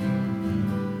tonight.